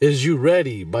You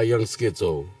Ready by Young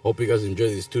Skitzo. Hope you guys enjoy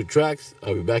these two tracks.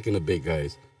 I'll be back in a bit,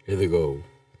 guys. Here they go.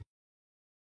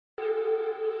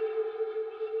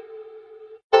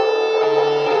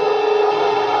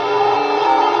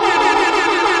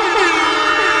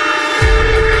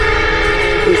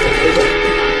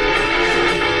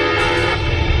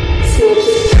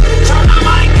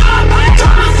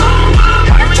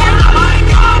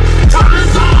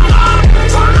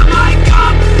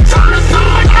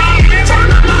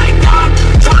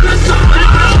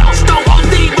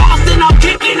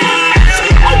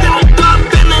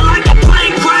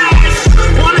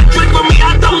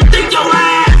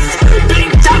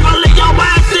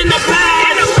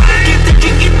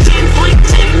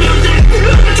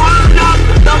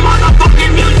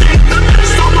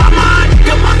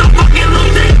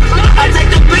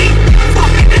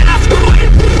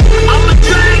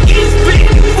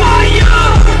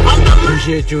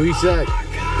 Appreciate you, E-Sac.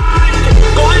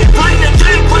 Go ahead and play the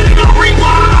track, put it on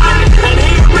rewind, and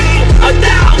hear me 1,000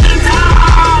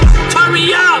 times. Turn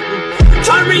me up,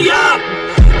 turn me up,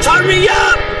 turn me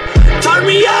up, turn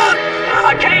me up.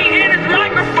 I can't hear this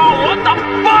microphone, what the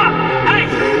fuck? Hey,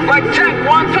 mic check,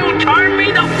 1, 2, turn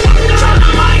me the fuck up. Turn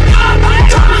the mic up,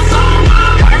 turn the song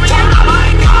up, turn the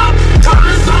mic up, turn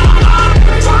the song up,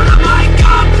 turn the mic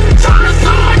up, turn the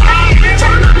song up,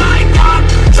 turn the mic up,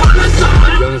 turn the song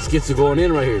up. Young Skitzo going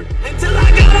in right here. Until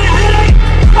I got a headache.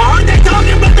 I heard they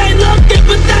talking, but they looking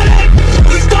pathetic.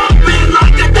 We stomping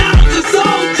like 1,000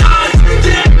 soldiers.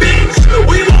 Yeah, bitch,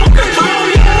 we won't control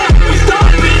ya. We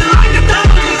stomping like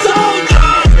 1,000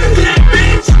 soldiers. Yeah,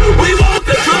 bitch, we won't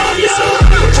control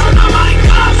ya.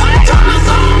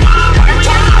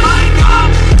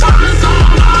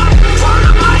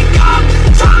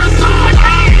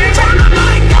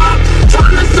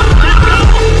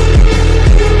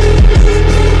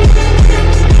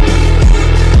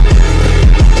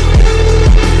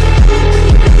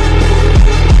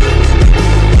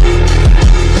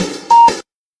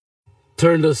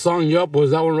 Turn the Song Up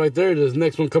was that one right there. This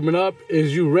next one coming up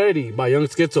is You Ready by Young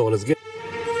Skitzo. Let's get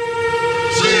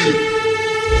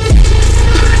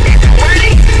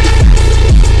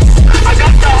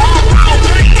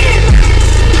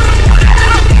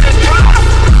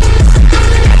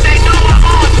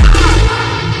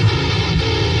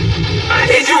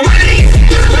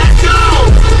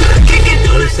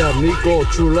Nico,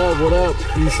 True Love, what up?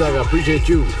 E-Sac, I appreciate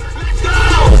you. Let's go!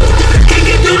 Kick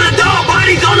it through the door,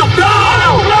 bodies on the floor!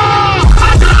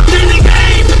 I jumped in the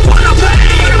game, what a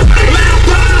pain! Last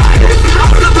ride,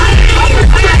 I'm the pain!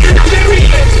 Back in the period,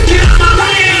 get out my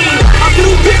lane! I'm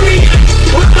through period,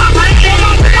 with my pain!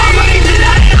 I'm ready to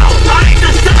hell, I ain't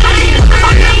the same!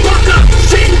 I'm that fucker,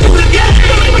 sitting through the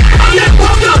game! I'm that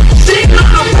fucker, sitting on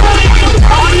the brain!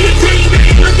 All your team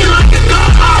looking like a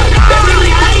god! They really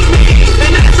hate me!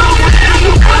 And that's okay,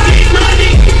 I need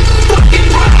money, fucking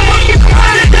brain,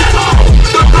 I'm the devil,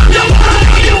 so I'm the one,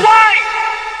 you white.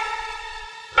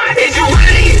 Is you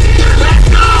ready? Let's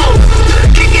go,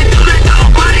 kick it through the door,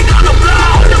 bodies on the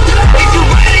floor. Is you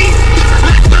ready?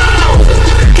 Let's go,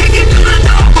 kick it through the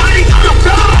door, bodies on the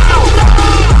floor.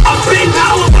 I'm spitting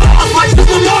powerballs like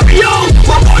Super Mario,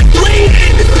 my voice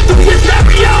bleeding through your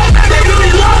stereo. They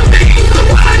really love me,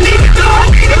 but I need to go,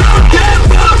 I don't care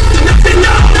about nothing,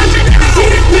 no. See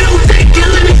this music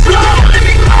killing me slow.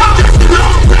 I'm just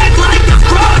blown back like a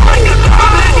crow.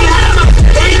 I'm heavy hammer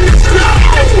in the snow.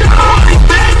 All these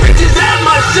bad bitches at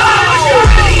my show.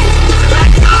 Ready?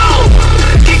 Let's go.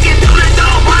 Kick it through the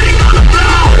door, bodies on the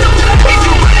floor. Is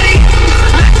you ready?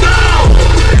 Let's go.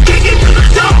 Kick it through the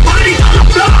door, bodies on the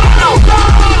floor.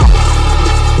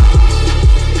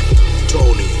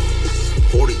 Tony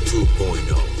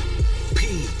 42.0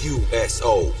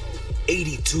 PUSO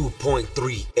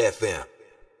 82.3 FM.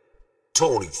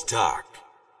 Tony's Talk.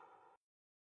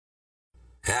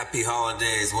 Happy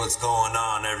holidays. What's going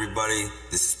on, everybody?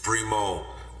 This is Primo.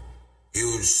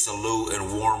 Huge salute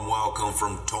and warm welcome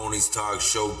from Tony's Talk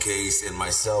Showcase and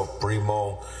myself,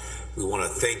 Primo. We want to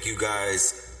thank you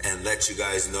guys and let you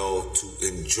guys know to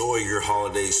enjoy your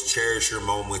holidays, cherish your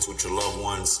moments with your loved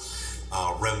ones,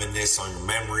 reminisce on your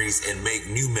memories and make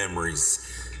new memories.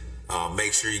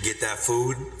 Make sure you get that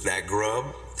food, that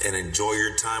grub, and enjoy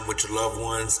your time with your loved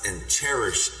ones and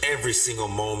cherish every single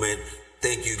moment.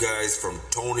 Thank you guys from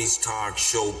Tony's Talk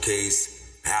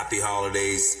Showcase. Happy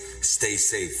holidays. Stay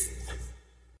safe.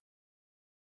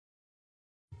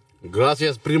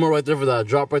 Gracias, Primo, right there for that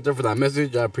drop, right there for that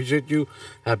message. I appreciate you.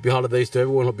 Happy holidays to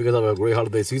everyone. Hope you guys have a great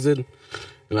holiday season.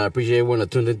 And I appreciate everyone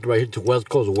that tuned in right here to West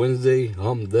Coast Wednesday,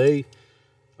 Hump Day.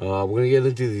 We're going to get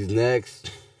into these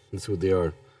next. Let's see what they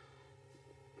are.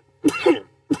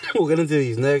 We'll get into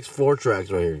these next 4 tracks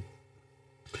right here.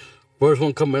 First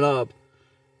one coming up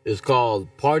is called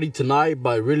Party Tonight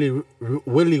by Willie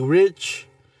Rich.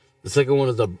 The second one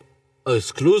is the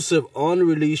exclusive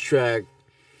unreleased track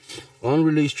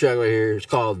right here. It's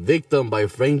called Victim by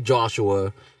Frank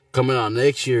Joshua. Coming out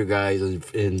next year, guys,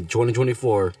 in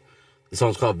 2024. The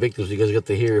song's called Victim, so you guys get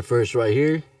to hear it first right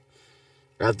here.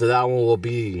 After that one will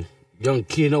be Young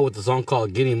Kino with the song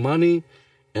called Getting Money.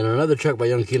 And another track by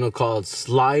Young Kino called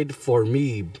Slide For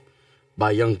Me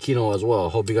by Young Kino as well.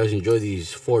 Hope you guys enjoy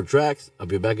these 4 tracks. I'll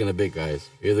be back in a bit, guys.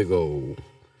 Here they go.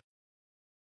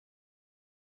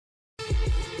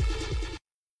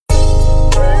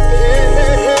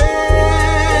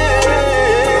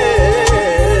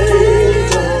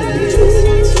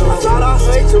 I thought I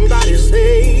heard somebody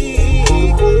say,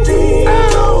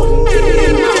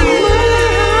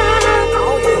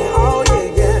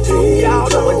 oh yeah, y'all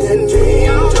know it didn't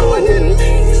be.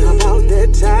 It's about that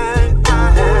time.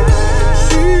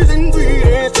 Season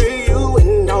greetings to you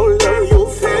and all of your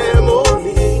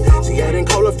family. See, I done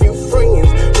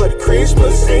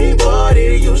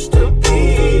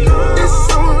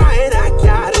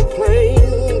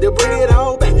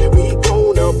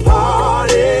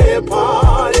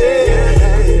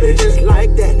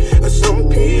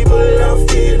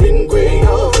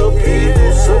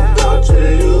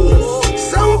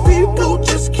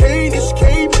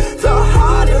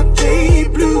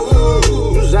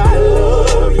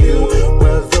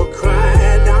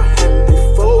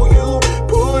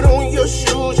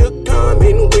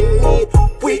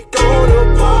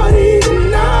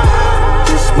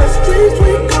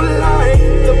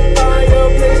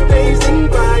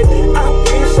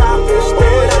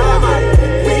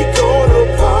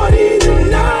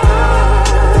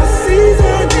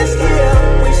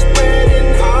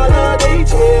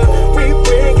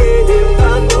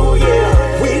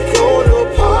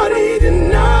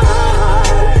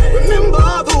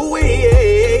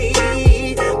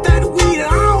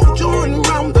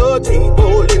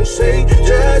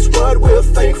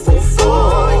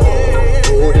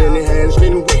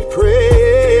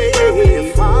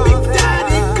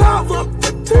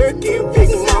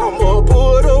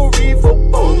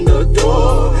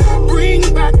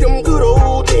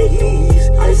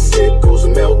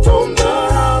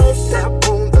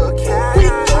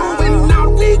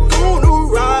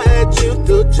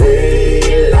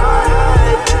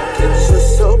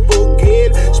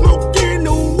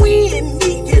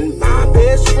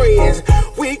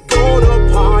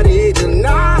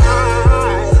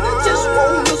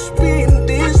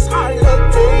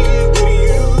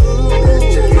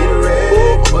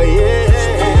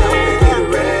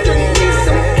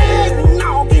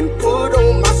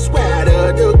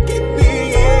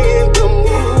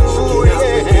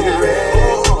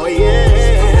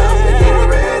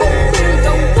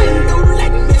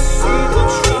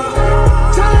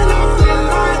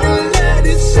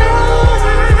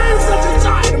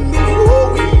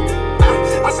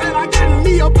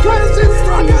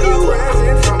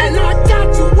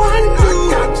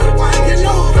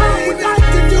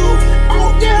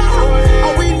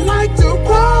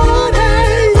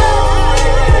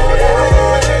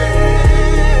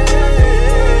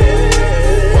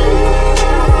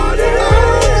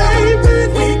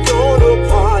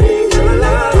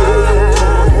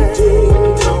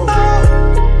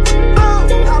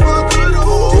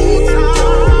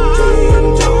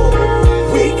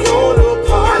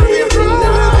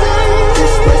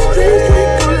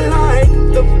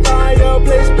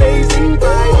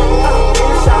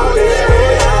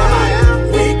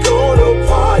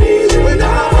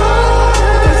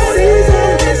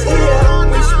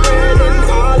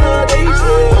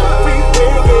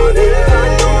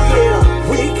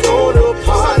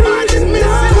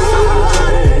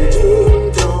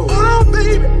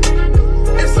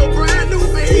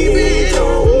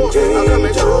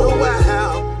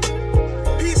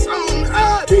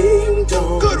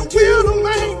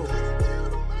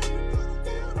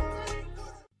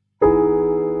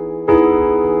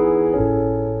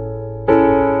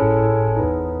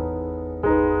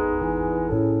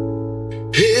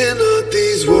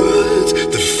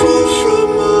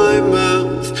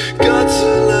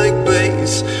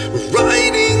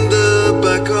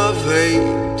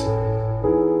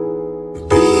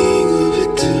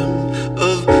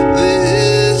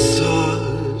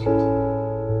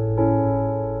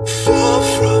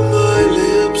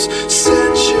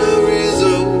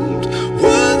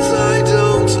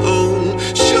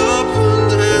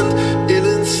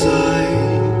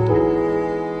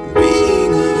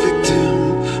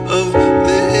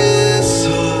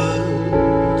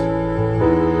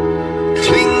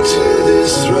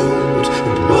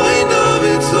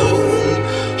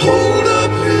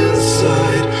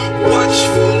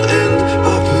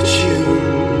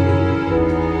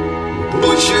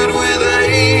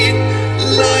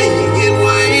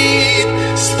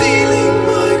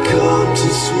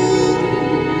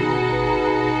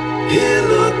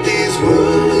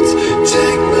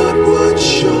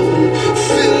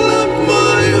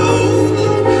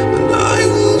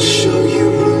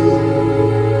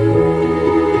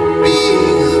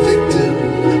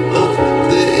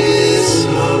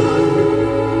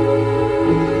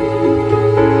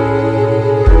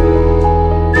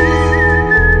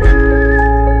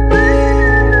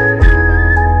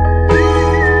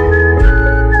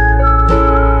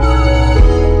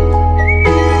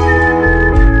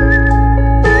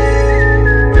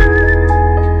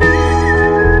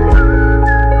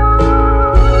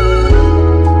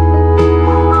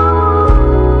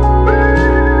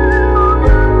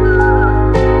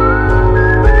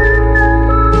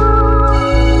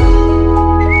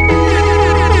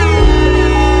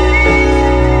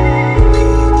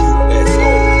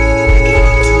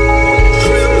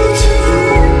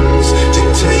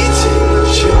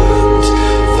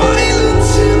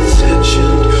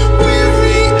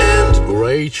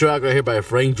track right here by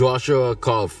Frank Joshua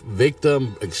called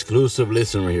Victim. Exclusive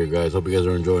listen right here, guys. Hope you guys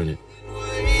are enjoying it.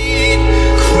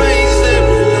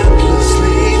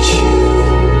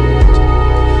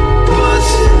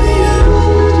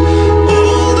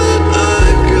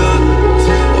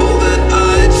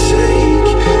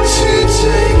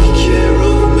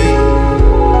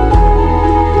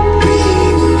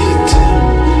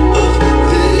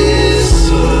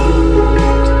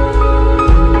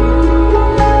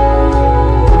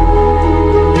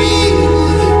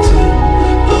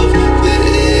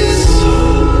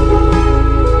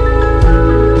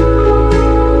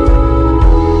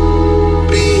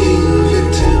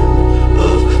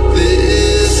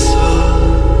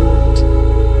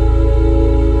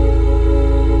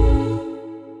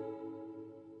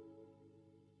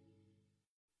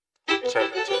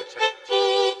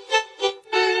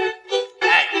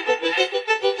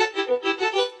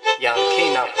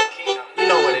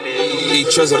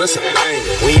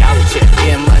 We out here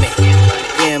getting money,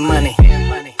 getting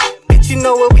money. Bitch, you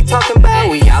know what we talking about?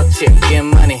 We out here getting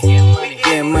money,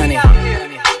 getting money.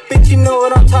 Bitch, you know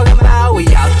what I'm talking about? We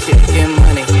out here getting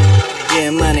money,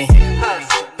 getting money.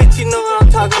 Bitch, you know what I'm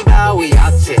talking about? We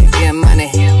out here getting money,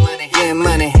 getting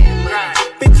money.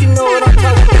 Bitch, you know what I'm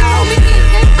talking about? Me,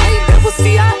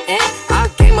 E-A-double-C-I-N. I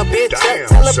gave my bitch up,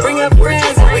 tell her bring her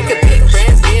friends, and we could be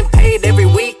friends. Getting paid every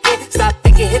weekend. Stop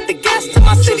thinking, hit the gas to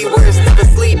my city where it's never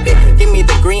sleeping. Give me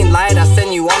the green light, I'll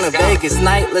send you on a Vegas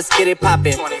night. Let's get it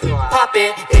poppin',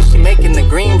 poppin'. If she making the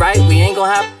green right, we ain't gon'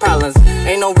 have problems.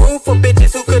 Ain't no room for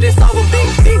bitches who couldn't solve a big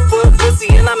dick for a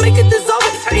pussy, and I make it dissolve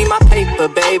it. Need my paper,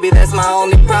 baby, that's my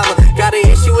only problem. Got an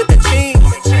issue with the cheese,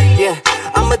 yeah.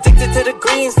 I'm addicted to the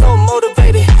green, so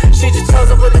motivated. She just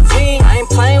chose up with a team. I ain't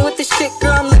playing with this shit,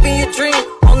 girl, I'm living your dream.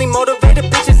 Only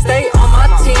motivated bitches stay on my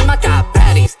team. I got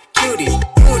baddies, cuties,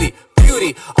 booty,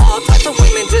 beauty, all types of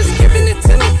women just giving it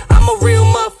to me. I'm a real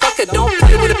motherfucker, don't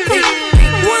play with a peep.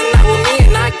 One night with me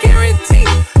and I guarantee.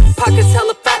 Pockets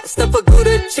hella fat, stuff a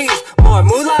Gouda cheese. More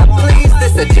moolah, please,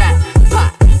 this a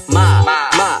jackpot. Mob,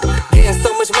 getting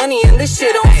so much money and this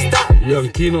shit don't stop. Young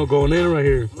Kino going in right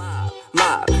here.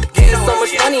 Mob, getting so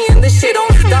much money and this shit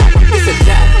don't stop. This a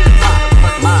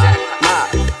jackpot. Mob,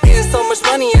 getting so much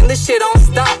money and this shit don't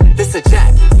stop. This a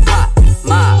jackpot.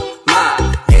 Mob,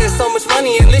 getting so much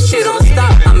money and this shit don't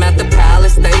stop. I'm at the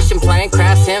Palace Station playing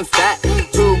crafts and fat.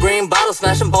 2 green bottles,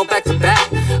 smash them both back to back.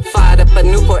 Fired up a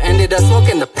Newport, ended up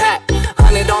smoking the pack.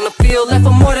 100 on the field, left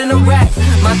for more than a rack.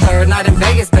 My third night in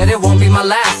Vegas, bet it won't be my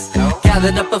last.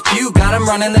 Gathered up a few, got them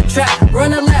running the track.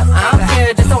 Run a lap, I don't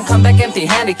care, just don't come back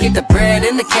empty-handed. Keep the bread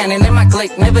in the cannon, in my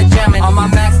clique, never jamming. On my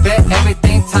max bet,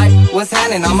 everything tight, what's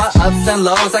happening? On my ups and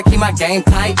lows, I keep my game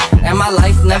tight. And my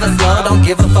life never slow, don't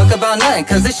give a fuck about nothing.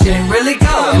 Cause this shit really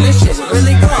go, and this shit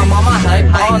really go. I'm on my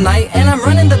hype all night, and I'm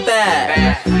running the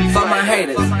bag. Fuck my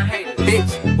haters,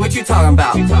 bitch, what you talking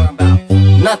about?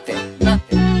 Nothing.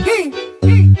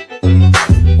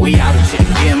 We out here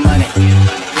getting money,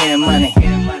 getting money.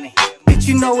 Bitch,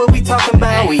 you know what we talking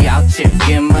about? We out here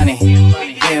getting money,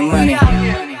 getting money.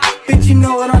 Bitch, you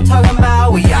know what I'm talking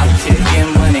about? We out here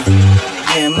getting money,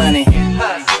 getting money.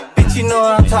 Bitch, you know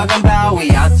what I'm talking about?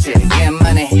 We out here getting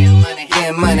money,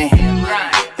 getting money.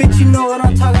 Bitch, you know what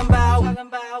I'm talking about?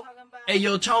 Hey,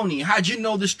 yo, Tony, how'd you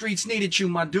know the streets needed you,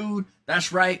 my dude?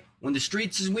 That's right. When the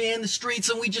streets is we in the streets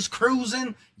and we just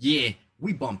cruising, yeah,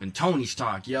 we bumping Tony's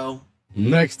Talk, yo.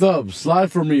 Next up,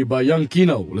 Slide For Me by Young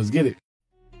Kino. Let's get it.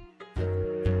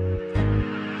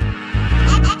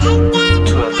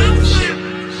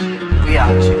 We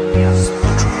out here, we out here.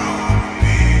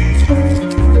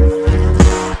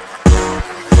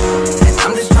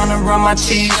 Run my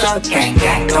cheese up, gang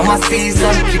gang, throw my C's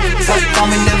up. You can tuck on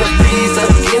me, never freeze up.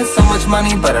 Getting so much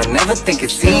money, but I never think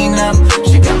it's enough.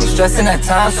 She got me stressing at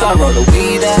times, so I rolled the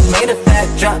weed up. Made a fat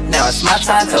drop, now it's my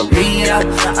time to re-up.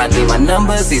 I need my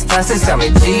numbers, these plastics got me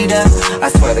G'd up. I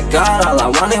swear to God, all I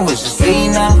wanted was just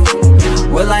enough.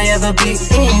 Will I ever be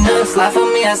enough? Slide for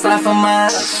me, I slide for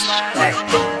mine.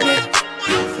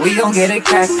 We gon' get it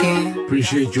crackin'.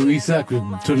 Appreciate you, E-Sac,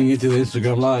 for tuning into the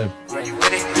Instagram Live.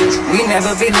 We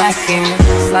never be lacking.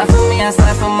 Slide for me, I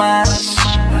slide for mine.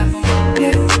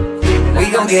 Yeah.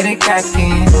 We gon' get it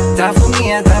crackin'. Die for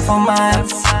me, I die for mine.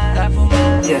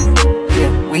 Yeah,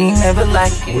 yeah. we ain't never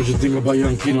lacking. What you think about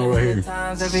young Kino right here?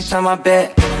 Every time I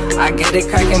bet, I get it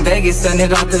crackin' Vegas, send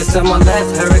it off to someone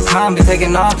left. Hurricane be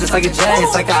taking off just like a jet.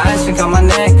 It's like an ice rink on my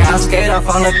neck. I skate off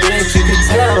on the bitch, you can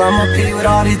tell I'm a P with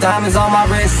all these diamonds on my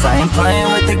wrist. I ain't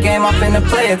playing with the game, I'm finna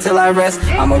play it till I rest.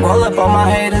 I'ma roll up on my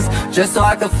haters just so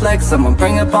I can flex. I'ma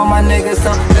bring up all my niggas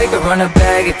so they can run a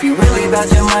bag. If you really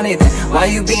about your money, then why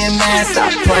you being mad?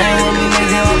 Stop playing with me,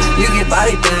 nigga, you get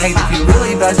body bagged. If you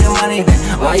really about your money, then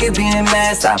why you being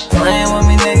mad? Stop playing with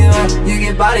me, nigga, you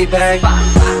get body bagged.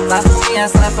 Slide for me, I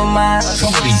slide for mine.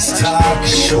 Tony's Talk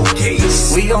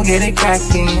Showcase. We gon' get it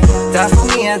cracking. Die for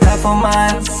me, I die for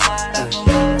mine.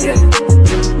 Yeah,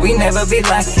 we never be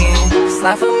lacking.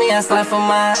 Slide for me, I slide for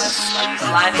mine.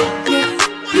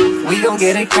 Yeah, we gon'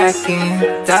 get it cracking.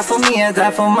 Die for me, I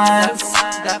die for mine.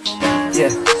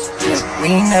 Yeah, we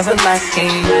ain't never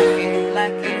lacking.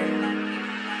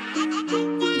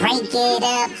 Break it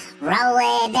up, roll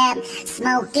it up,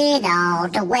 smoke it all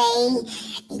the way.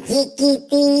 Yickety,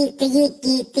 the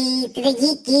yickety, the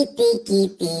yickety, yickety,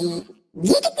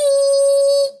 yickety,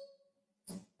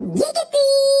 yickety,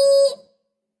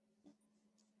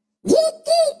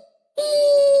 yickety.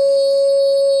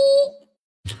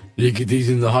 Yickety's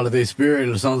in the holiday spirit.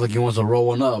 It sounds like he wants to roll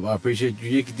one up. I appreciate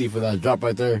you, Yickety, for that drop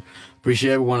right there.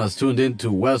 Appreciate everyone that's tuned in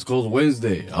to West Coast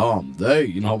Wednesday. Day,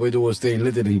 you know how we do is staying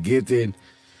lit and gifted.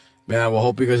 Man, I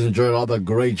hope you guys enjoyed all the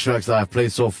great tracks that I've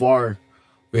played so far.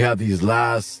 We have these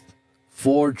last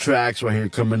 4 tracks right here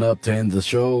coming up to end the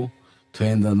show, to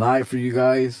end the night for you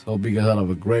guys. Hope you guys had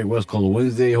a great West Coast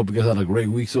Wednesday. Hope you guys had a great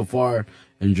week so far.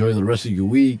 Enjoy the rest of your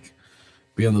week.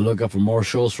 Be on the lookout for more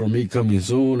shows from me coming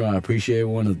soon. I appreciate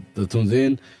everyone that tunes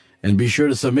in. And be sure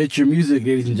to submit your music,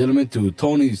 ladies and gentlemen, to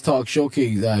Tony's Talk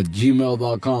Showcase at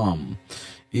gmail.com.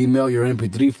 Email your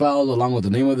MP3 files along with the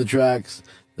name of the tracks,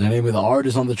 the name of the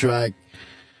artist on the track,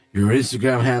 your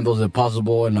Instagram handles if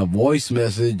possible, and a voice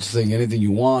message saying anything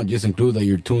you want. Just include that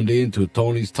you're tuned in to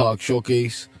Tony's Talk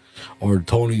Showcase or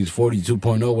Tony's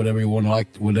 42.0, whatever you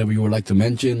would like to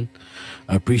mention.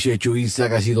 I appreciate you,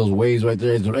 E-Sac. I see those waves right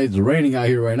there. It's raining out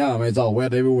here right now, man. It's all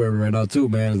wet everywhere right now too,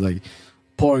 man. It's like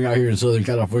pouring out here in Southern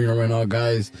California right now,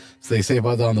 guys. Stay safe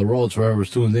out there on the roads for whoever's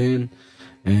tuned in.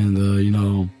 And, you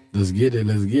know, let's get it.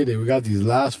 Let's get it. We got these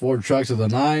last 4 tracks of the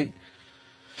night.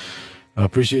 I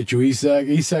appreciate you, E-Sac.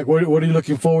 E-Sac, what are you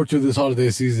looking forward to this holiday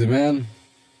season, man?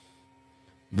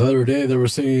 The other day, they were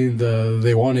saying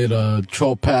they wanted a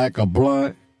 12-pack, a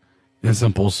blunt, and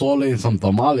some pozole and some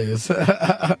tamales.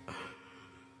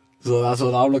 So that's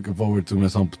what I'm looking forward to, man.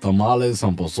 Some tamales,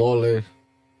 some pozole,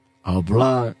 a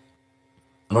blunt.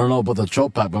 I don't know about the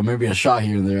 12-pack, but maybe a shot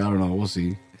here and there. I don't know. We'll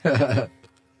see. But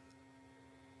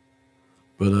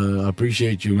I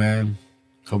appreciate you, man.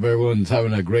 Hope everyone's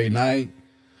having a great night.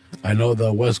 I know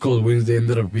the West Coast Wednesday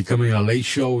ended up becoming a late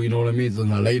show, you know what I mean? It's on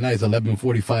the late night. It's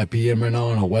 11:45 p.m. right now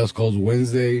on a West Coast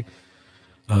Wednesday.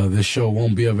 This show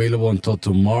won't be available until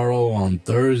tomorrow on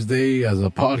Thursday as a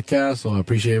podcast. So I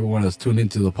appreciate everyone that's tuned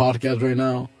into the podcast right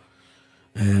now.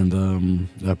 And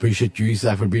I appreciate you,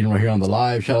 E-Sac, for being right here on the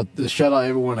live. Shout out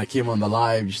everyone that came on the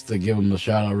live, just to give them a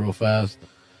shout out real fast.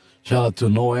 Shout out to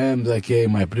No M's, aka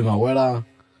my prima abuela.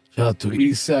 Shout out to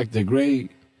E-Sac the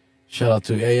Great. Shout out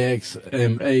to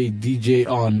AXMA DJ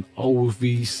on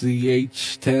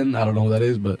OVCH10. I don't know who that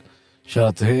is, but shout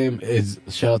out to him.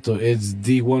 Shout out to It's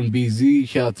D1BZ.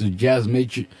 Shout out to Jazz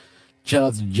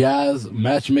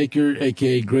Matchmaker,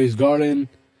 aka Grace Garden.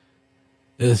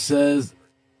 It says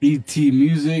ET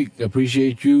Music,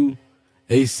 appreciate you.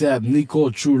 ASAP Nico,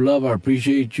 True Love, I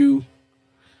appreciate you.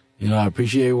 You know, I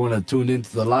appreciate everyone that tuned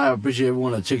into the live. I appreciate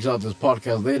everyone that checks out this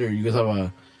podcast later. You guys have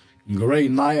a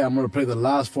great night. I'm going to play the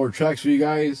last 4 tracks for you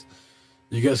guys.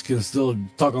 You guys can still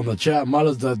talk on the chat.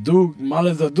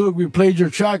 MalêzThatDUKE, we played your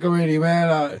track already,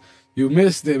 man. You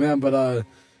missed it, man. But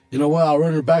you know what? I'll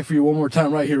run it back for you one more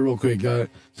time right here real quick.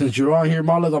 Since you're on here,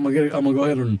 Malez, I'm gonna go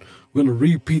ahead and we're going to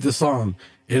repeat the song.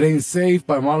 It Ain't Safe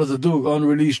by MalêzThatDUKE,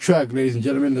 unreleased track, ladies and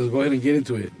gentlemen. Let's go ahead and get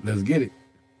into it. Let's get it.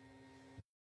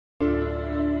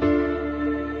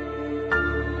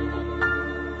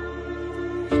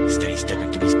 Steady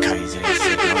stepping through these kites and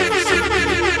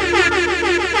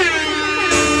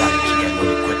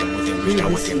You're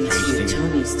listening to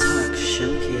Tony's Talk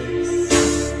Showcase.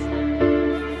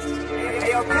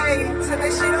 Hey, okay, turn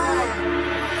that shit on.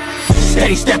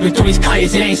 Steady stepping through these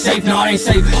calles, it ain't safe, no, it ain't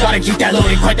safe. Gotta keep that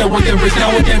loaded, quite that with the wrist,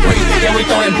 not with them breeze. Yeah, we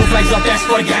throwing bootlegs up, that's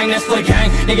for the gang, that's for the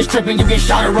gang. Niggas tripping, you get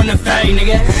shot or run the fade,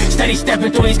 nigga. Steady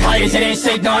stepping through these calles, it ain't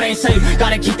safe, no, it ain't safe.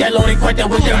 Gotta keep that loaded, quite that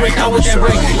with the wrist, not with them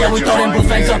breeze. Yeah, we throwing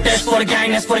bootlegs up, that's for the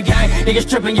gang, that's for the gang. Niggas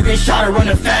tripping, you get shot or run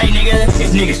the fade, nigga.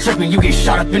 If niggas tripping, you get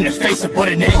shot up in the face or put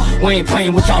a neck. We ain't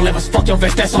playing with y'all levels, fuck your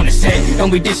vest, that's on the set. Don't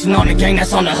be dissing on the gang,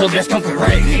 that's on the hood, that's come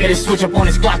correct. Yeah, this switch up on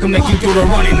this Glock will make you do the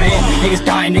running, man. Niggas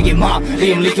dying, they get mobbed,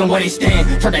 they ain't leaking where they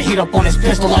stand. Try to heat up on this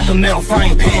pistol like a metal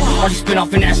frying pan. Or you spin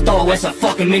off in that store, it's a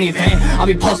fucking minivan. I'll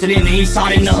be posted in the east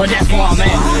side in the hood, that's where I'm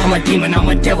at. I'm a demon, I'm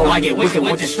a devil, I get wicked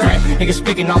with the strap. Niggas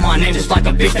speaking on my name just like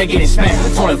a bitch, they getting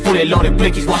smacked. Toilet fully loaded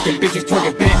blickies, watch them bitches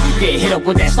twerking back. Get hit up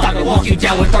with that stock and walk you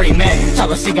down with 30 man. Talk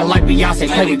a singing like Beyonce,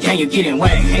 play with gang, you getting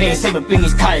wet. It ain't safe up in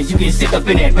these cottage, you get sick up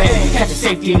in that bed. Catch a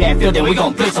safety in that field, then we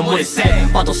gon' blitz them with it set.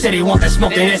 Vato said he want that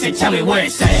smoke, then they tell me where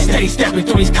it's at. Steady stepping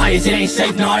through these calles, it ain't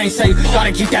safe, no, it ain't safe.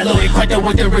 Gotta keep that loaded, quite that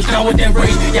with the rich, not with them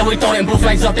breeze. Yeah, we throw them blue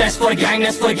flags up, that's for the gang,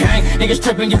 that's for the gang. Niggas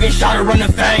tripping, you get shot or run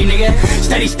the fade, nigga.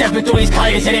 Steady stepping through these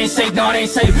calles, it ain't safe, no, it ain't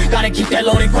safe. Gotta keep that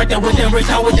loaded, quite that with them rich,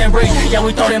 not with them breeze. Yeah,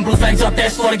 we throw them blue flags up,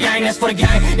 that's for the gang, that's for the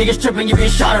gang. Niggas tripping, you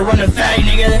get shot or run the fade,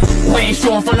 nigga. We ain't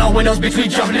showing for no windows, bitch, we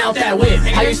jumping out that whip.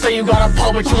 How you say you got a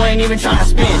pole, but you ain't even tryna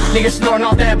spin? Niggas snorting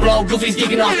off that blow, goofies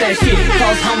geeking off that shit.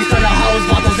 Cause homies turn to hoes,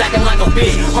 vatos acting like a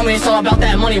bitch. Homie, it's all about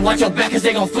that money, watch your back cause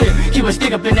they gon' flip. Keep a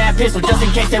stick up in that pistol just in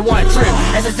case they wanna trip.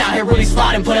 As it's out here really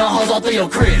sliding, putting on hoes all through your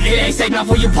crib. It ain't safe not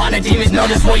for you partner, demons know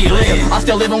just where you live. I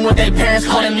still living with their parents,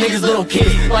 call them niggas little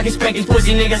kids. Like it's spanking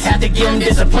pussy niggas, have to give them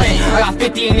discipline. I got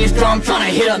 50 in this drum, tryna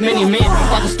hit up many men.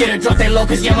 About to scared of drunk, they low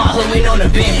cause yeah, my hood ain't on the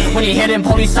bend. When you hear them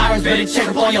police sirens, better check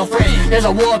up on your friend. There's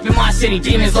a war up in my city,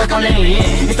 demons lurk on any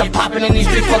end. It's the popping in these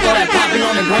streets, fuck all that popping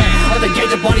on the ground. Other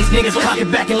gauge up on these niggas, cock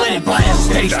it back and let it blast.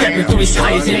 Steady stepping through these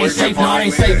calles, it ain't safe, no, it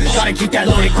ain't safe. Gotta keep that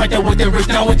loaded, quite that with them rich,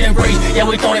 not with them breeze. Yeah,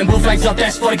 we throw them blue flags up,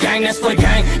 that's for the gang, that's for the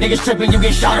gang. Niggas tripping, you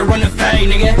get shot or run the fade,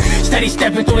 nigga. Steady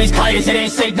stepping through these calles, it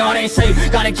ain't safe, no, it ain't safe.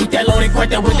 Gotta keep that loaded, quite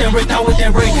that with them rich, not with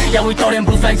them breeze. Yeah, we throw them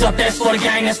blue flags up, that's for the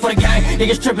gang, that's for the gang.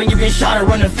 Niggas tripping, you get shot or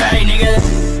run the fade, nigga.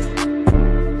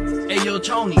 Hey yo,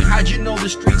 Tony, how'd you know the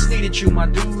streets needed you, my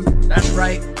dude? That's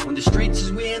right, when the streets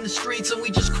is we in the streets and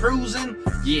we just cruising,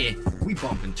 yeah, we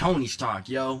bumping Tony's talk,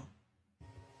 yo.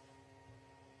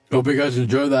 Hope you guys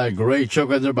enjoyed that great track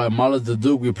right there by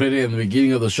MalêzThatDUKE. We played it in the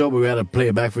beginning of the show, but we had to play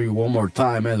it back for you one more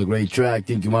time, man. It's a great track.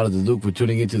 Thank you, MalêzThatDUKE, for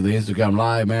tuning into the Instagram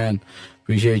Live, man.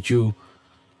 Appreciate you.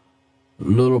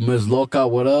 Little Miss Loca,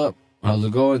 what up? How's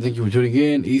it going? Thank you for tuning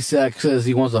in. E-Sac says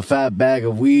he wants a fat bag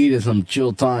of weed and some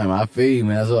chill time. I feel you,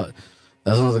 man.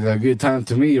 That sounds like a good time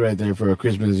to me right there for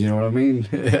Christmas, you know what I mean?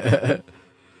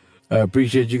 I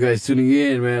appreciate you guys tuning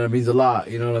in, man. It means a lot,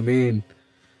 you know what I mean?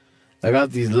 I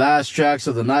got these last tracks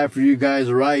of the night for you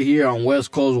guys right here on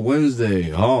West Coast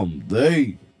Wednesday.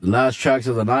 The last tracks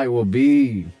of the night will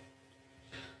be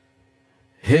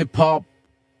Hip Hop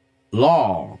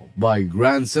Law by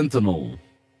Gran Centennial.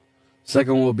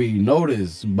 Second will be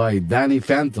Notice by Danny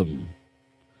Phantom.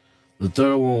 The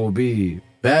third one will be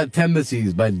Bad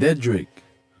Tendencies by Deadrick.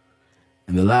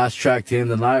 And the last track to end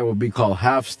the night will be called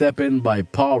Half Stepp'N by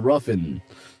Ruffin.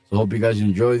 So hope you guys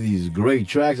enjoy these great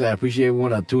tracks. I appreciate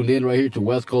everyone that tuned in right here to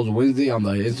West Coast Wednesday on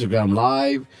the Instagram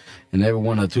Live. And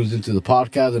everyone that tunes into the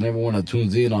podcast and everyone that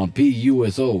tunes in on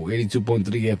PUSO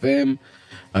 82.3 FM.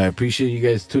 I appreciate you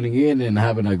guys tuning in and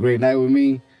having a great night with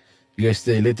me. You guys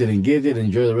stay lit and gifted.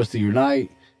 Enjoy the rest of your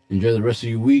night. Enjoy the rest of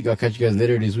your week. I'll catch you guys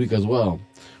later this week as well.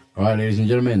 All right, ladies and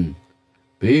gentlemen.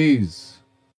 Peace.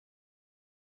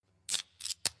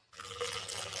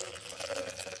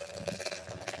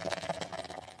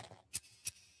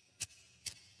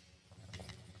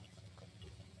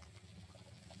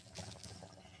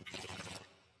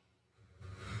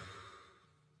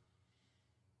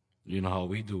 You know how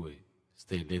we do it.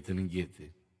 Stay lit and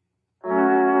gifted.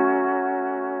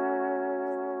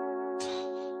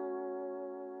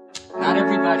 Not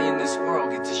everybody in this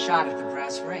world gets a shot at the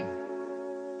brass ring.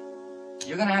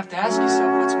 You're gonna have to ask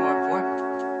yourself what's more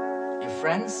important, your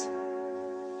friends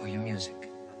or your music?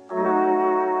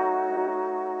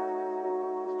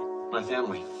 My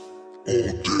family. All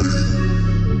day,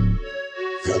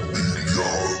 familia,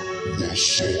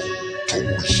 what's up?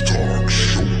 Tony's Talk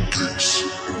Showcase.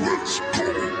 Let's go.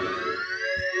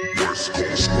 West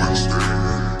Coast Wednesday,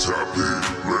 tap in,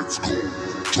 let's go.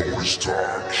 Tony's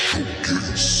Talk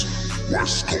Showcase,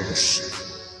 West Coast.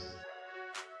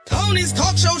 Tony's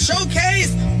Talk Show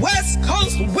Showcase, West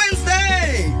Coast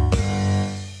Wednesday.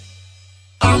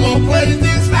 I'm gonna play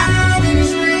this live in the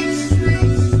streets.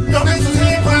 No, this is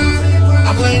hip hop.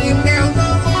 I'm playing it down the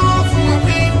hall for my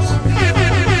peeps.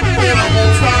 And I'm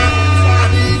gonna try. I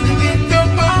need to get the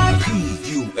ball.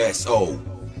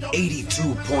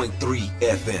 82.3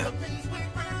 FM.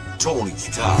 Tony's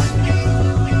Talk.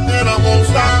 And I won't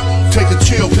stop. Take a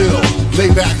chill pill, lay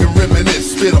back and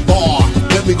reminisce, spit a bar.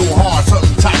 Let me go hard,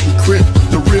 something tight and crisp.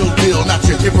 The real deal, not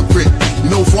your hypocrite.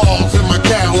 No flaws in my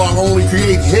catalog, only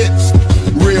create hits.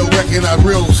 Real recognize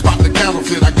real, spot the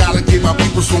counterfeit. I gotta give my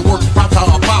people some work, that's how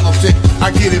I politic. I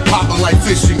get it poppin' like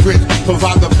fish and grit.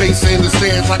 Provide the bass and the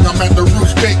stands like I'm at the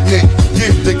Roots picnic.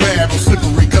 Give the grab, I'm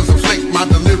slippery cause I'm slick. My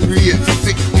delivery is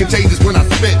sick, contagious when I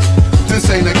spit. This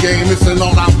ain't a game, it's an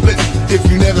all-out blitz. If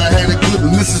you never had a good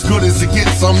one, this as good as it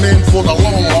gets. I'm in for the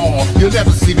long haul, you'll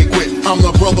never see me quit. I'm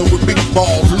the brother with big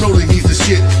balls, you know that he's the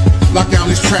shit. Lock down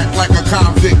this track like a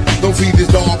convict. Don't feed this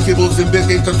dog kibbles and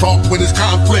biscuits to talk when it's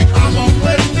conflict. I'm gonna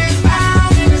put this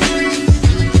out in the streets.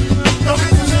 Don't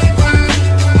listen to the crime.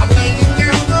 I'm laying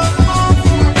down the law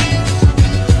for my kids.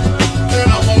 And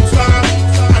I won't stop.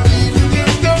 I need to get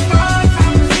the vibes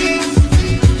out the streets.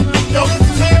 Don't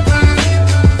listen to the crime.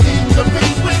 The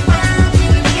peace with rhymes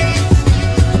in the kids.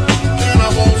 And I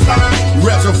won't stop.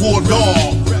 Reservoir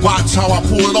dog. Watch how I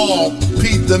pull it all.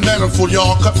 Peep the metaphor,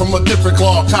 y'all, cut from a different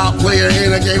cloth. Top player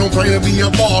in a game, don't play to be a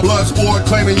ball. Blood sport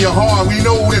claiming your heart, we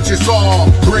know that you saw.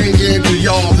 Bring into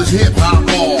y'all this hip-hop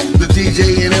ball. The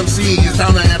DJ and MC is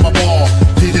time to have a ball.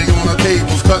 DJ on the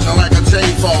tables, cutting like a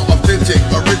chainsaw. Authentic,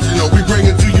 original, we bring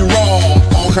it to you raw.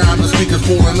 All kinds of speakers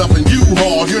pulling up in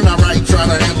U-Haul. You're not right, trying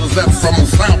to handle that from a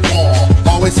southpaw.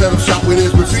 Always set up shop when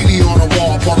there's graffiti on the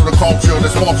wall. Part of the culture,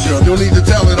 the sculpture, don't need to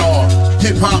tell it all.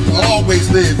 Hip-hop will always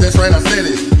live, that's right, I said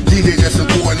it. DJ that's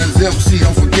important as MC,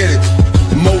 don't forget it.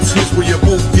 Most hits where you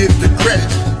both give the credit.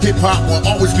 Hip-hop will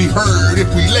always be heard if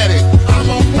we let it. I'm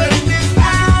gonna play this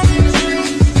out in the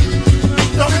streets.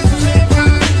 Don't listen to the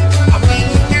crime. I'm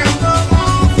laying down the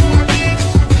law for my kids.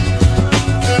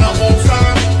 And I won't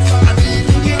stop. I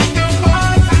need to get the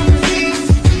vibes out the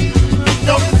streets.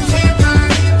 Don't listen to the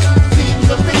crime. Keep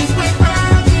the peace with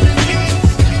rhymes in the kids.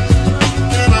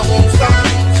 And I won't stop.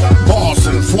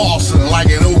 Bossing, flossing like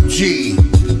an OG.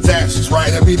 That's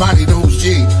right, everybody knows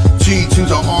G. G to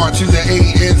the R to the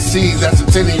A and C. That's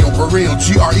Centennial for real,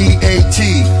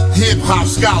 G-R-E-A-T. Hip-hop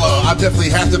scholar, I definitely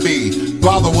have to be.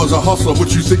 Father was a hustler,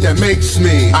 what you think that makes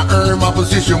me? I earn my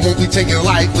position, won't be taken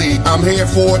lightly. I'm here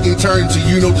for eternity,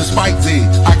 you know, despite thee.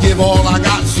 I give all I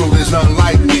got, so there's none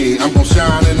like me. I'm gonna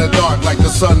shine in the dark like the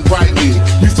sun brightly.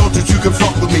 You thought that you could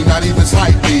fuck with me, not even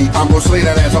slightly. I'm gonna slay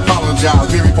that ass, apologize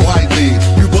very politely.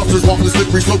 You busters walk the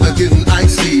slippery slope that's getting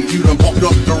icy. You done walked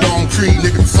up the wrong tree,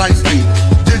 nigga, precisely.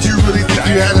 Did you really think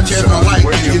you had a chance to like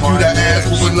me? Give you that ass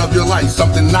whooping up your life,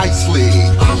 something nicely.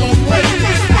 I'm gonna play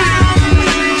this out.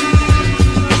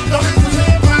 Don't listen to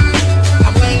the crime.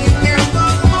 I'm laying down the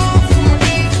law for my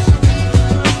kids.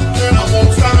 And I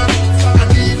won't stop. I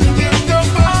need to get the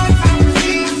vibes out the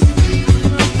streets.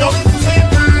 Don't listen to the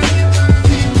crime.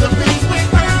 Keep the peace with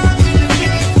rhymes in the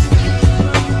kids.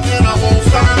 And I won't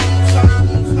stop.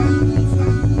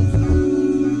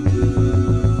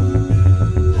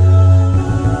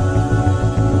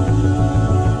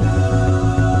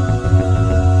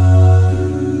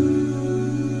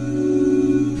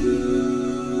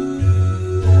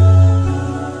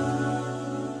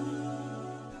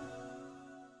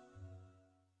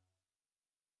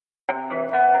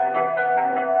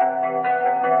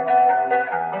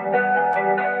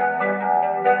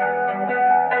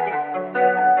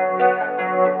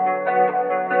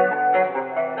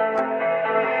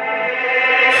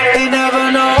 They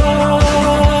never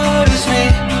notice me.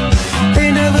 They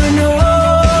never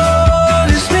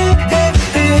notice me.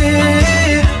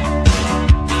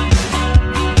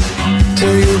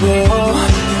 Till you go,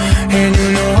 and you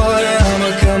know that I'ma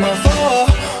kill my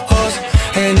foes.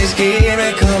 And this game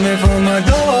ain't coming from my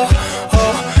door.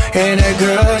 Oh, and that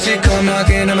girl, she come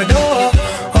knocking on my door.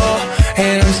 Oh,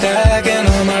 and I'm stacking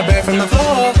on my bed from the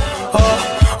floor. Oh,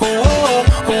 oh, oh,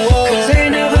 oh, oh. 'Cause they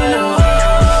never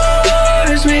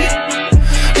notice me.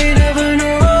 They never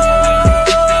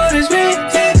notice me.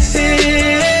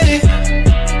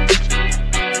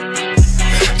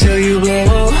 Till you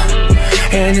blow,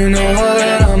 and you know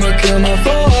that I'ma kill my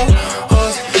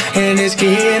foes. And this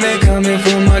game ain't coming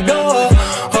from my door.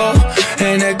 Oh,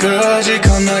 and that girl, she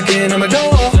come knocking on my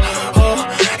door. Oh,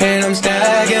 and I'm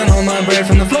stacking on my bread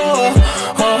from the floor.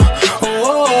 Oh, oh,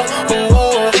 oh, oh,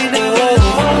 oh. They never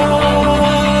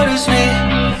notice me.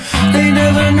 They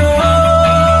never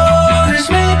notice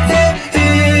me.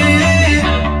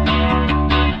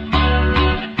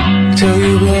 Till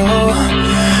you blow,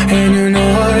 and you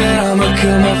know that I'ma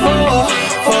kill my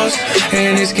foes.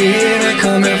 And this game ain't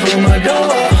coming from my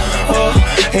door. Oh,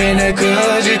 and that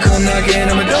girl,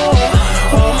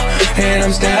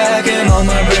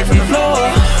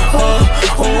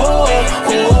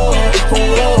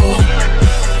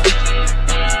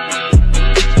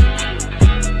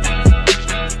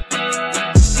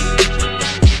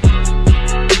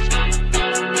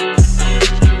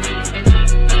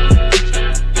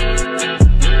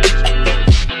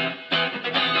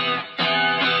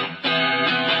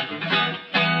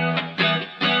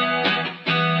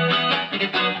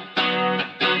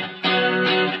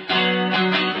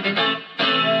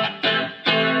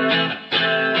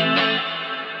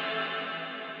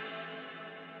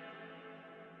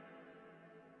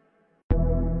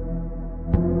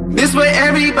 This for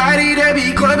everybody that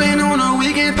be clubbing on the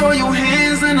weekend, throw your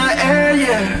hands in the air,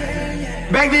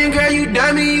 yeah. Back then, girl, you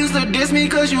dummy, used to diss me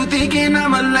cause you thinking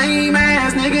I'm a lame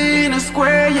ass nigga in the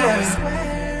square,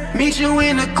 yeah. Meet you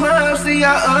in the club, see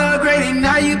I upgraded,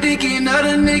 now you thinking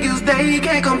other niggas, they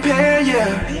can't compare,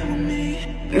 yeah.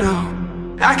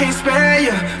 No, I can't spare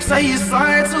ya, say you're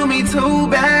sorry to me too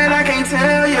bad, I can't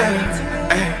tell ya.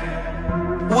 Ay.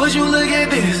 Would you look at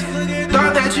this?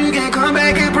 Thought that you can come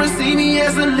back and perceive me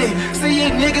as a lick. See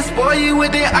a nigga spoil you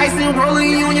with that ice and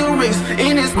rolling you on your wrist.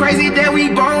 And it's crazy that we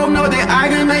both know that I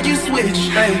can make you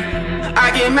switch. Hey,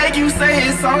 I can make you say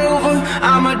it's over.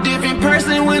 I'm a different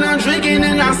person when I'm drinking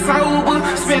and I'm sober.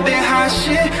 Spit that hot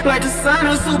shit like the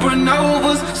sun of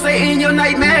supernovas. Stay in your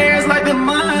nightmares like the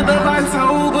month of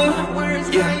October.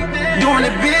 Yeah, doing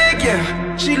it big, yeah.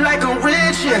 She like I'm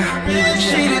rich, yeah.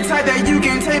 She the type that you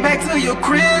can take back to your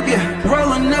crib, yeah.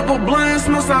 Rolling up a blunt,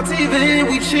 smoke some TV and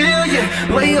we chill, yeah.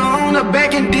 Lay her on the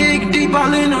back and dig deep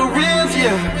all in the ribs,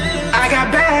 yeah. I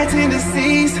got bad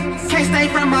tendencies, can't stay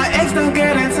from my ex, don't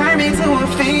get and turn me to a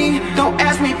fiend. Don't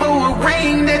ask me for a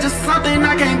ring, that's just something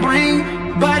I can't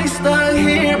bring. Body stuck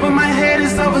here, but my head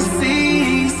is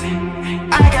overseas.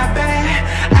 I got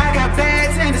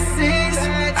bad tendencies.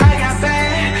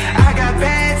 I got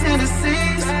bad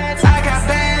tendencies.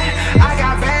 I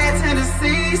got bad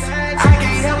tendencies. I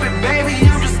can't help it, baby,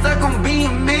 I'm just stuck on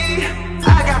being me.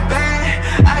 I got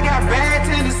bad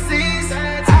tendencies.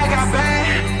 I got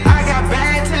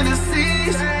bad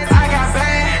tendencies. I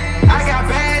got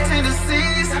bad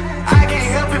tendencies. I can't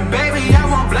help it, baby, I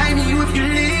won't blame you if you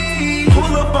leave.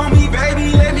 Pull up on me,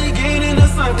 baby, let me get into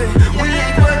something. We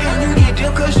ain't fucking, you get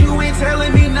dipped cause you ain't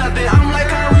telling me nothing. I'm like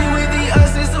Kyrie with the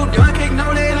assists, so Dunkirk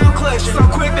know that I'm clutching. So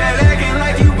quick that acting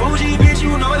like you bougie, bitch,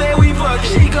 you know that we fucking.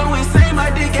 She go insane, my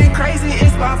dick ain't crazy,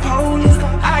 it's bipolar.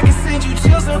 I can send you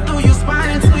chills up through your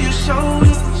spine and to your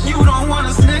shoulders. You don't want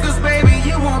a Snickers, baby,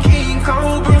 you want King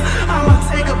Cobra. I'ma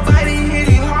take a bite and hit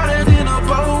it harder than a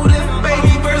boulder.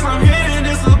 Baby, first I'm here and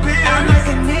disappear. I'm like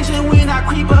a ninja when I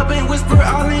creep up and whisper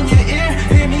all in your ear.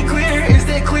 Hear me clear, is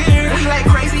that clear? We like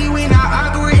crazy when I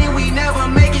awkward and we never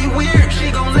make it weird.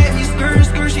 She gon' let me skirt,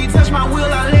 she touch my wheel,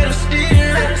 I let her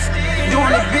steer.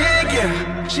 Doing it big,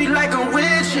 yeah. She like I'm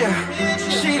rich, yeah.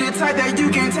 She the type that you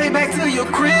can take back to your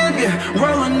crib, yeah.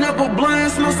 Rolling up a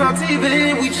blunt, smoke some TV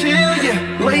and we chill,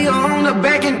 yeah. Lay her on the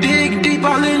back and dig deep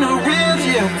all in the ribs,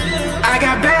 yeah. I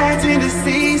got bad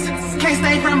tendencies, can't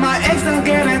stay from my ex, don't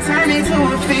get and turn me to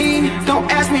a fiend. Don't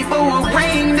ask me for a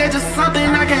ring, that's just something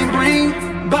I can't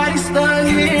bring. Body stuck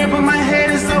here, but my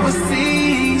head is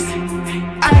overseas.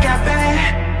 I got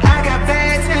bad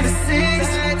tendencies.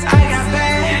 I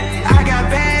got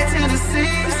bad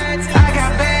tendencies. I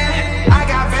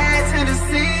got bad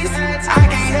tendencies. I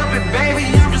can't help it, baby,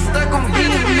 I'm just stuck on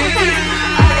being me.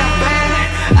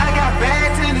 I got bad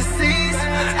tendencies.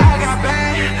 I got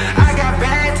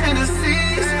bad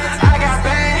tendencies. I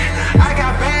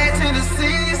got bad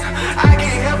tendencies. I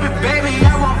can't help it, baby,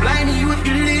 I won't blame you if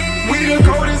you leave. We the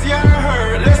coldest, yeah, I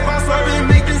heard. Let's boss up and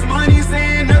make this money,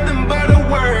 saying nothing but a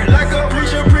word. Like a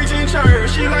preacher preaching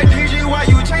church. She like DJ, why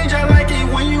you change? I like it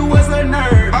when you was a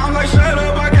nerd. I'm like, shut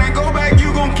up, I can't go back,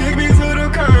 you gon' kick me to the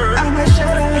curb. I'm like,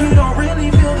 shut up, you don't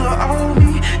really feel the old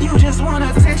me. You just want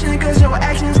attention cause your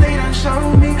actions, they done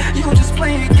showed me. You just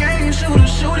playing games,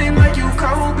 shooting like you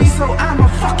Kobe. So I'ma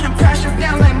fucking pass you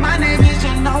down like my name is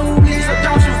Ginobili. So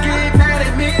don't you get mad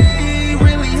at me,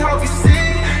 really hope you see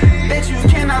that you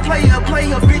cannot play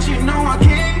a bitch, you know I'm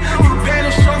king. You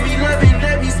better show me love and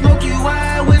let me smoke you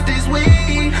out with this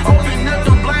weed. Open up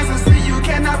the blinds and see you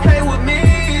cannot play with me.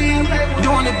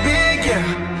 Doing it big,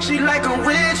 yeah. She like I'm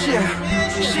rich, yeah.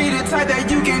 She the type that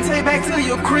you can take back to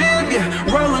your crib, yeah.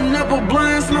 Rolling up a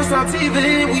blunt, smoke some TV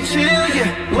and we chill,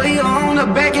 yeah. Lay her on the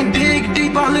back and dig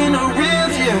deep all in the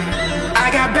ribs, yeah. I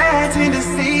got bad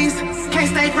tendencies, can't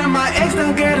stay from my ex,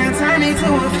 don't get and turn me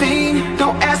to a fiend.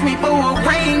 Don't ask me for a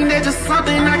ring, that's just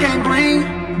something I can't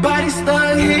bring. Body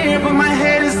stuck here, but my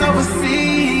head is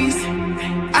overseas.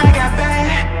 I got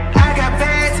bad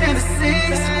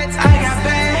tendencies. I got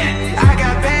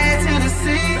bad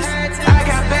tendencies. I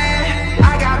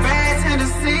got bad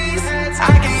tendencies.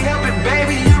 I can't help it,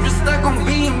 baby, I'm just stuck on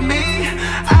being me.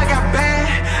 I got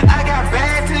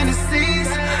bad tendencies.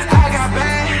 I got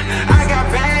bad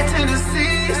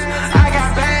tendencies.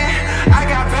 I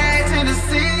got bad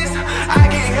tendencies. I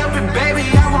can't help it, baby,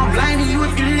 I won't blame you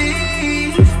if you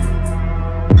leave.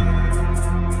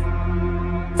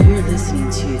 You're listening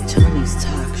to Tony's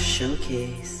Talk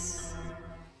Showcase.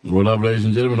 What up, ladies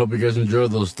and gentlemen? Hope you guys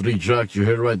enjoyed those 3 tracks you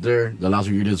heard right there. The last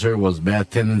one you just heard was Bad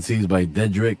Tendencies by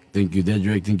Deadrick. Thank you,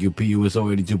 Deadrick. Thank you, PUSO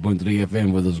 82.3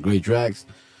 FM for those great tracks.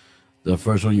 The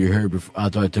first one you heard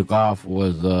after I took off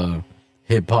was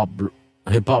Hip Hop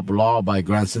Law by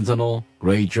Gran Centennial,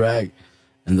 great track.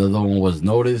 And the other one was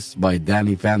Notice by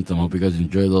Danny Phantom. Hope you guys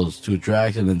enjoyed those two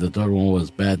tracks. And then the third one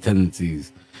was Bad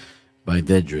Tendencies by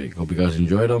Deadrick. Hope you guys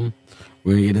enjoyed them.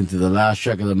 We're going to get into the last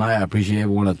track of the night. I appreciate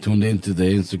everyone that tuned in to the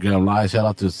Instagram Live. Shout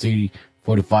out to C45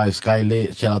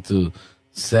 Skylit. Shout out to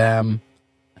Sam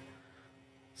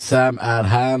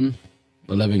Adhan,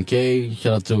 11K.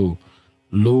 Shout out to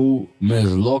Lou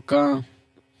Ms. Loca.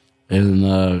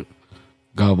 And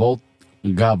Gablota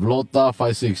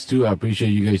 562. I appreciate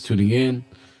you guys tuning in.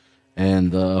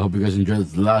 And I hope you guys enjoyed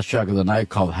the last track of the night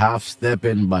called Half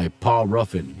Stepp'N by Paul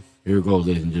Ruffin. Here it goes,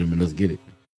 ladies and gentlemen. Let's get it.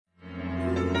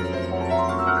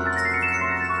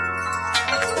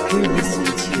 You're listening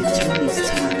to Tony's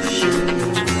Talk Show.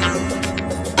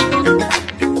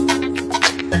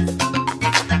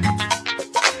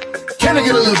 Can I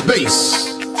get a little bass?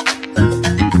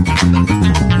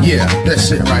 Yeah,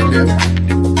 that's it right there.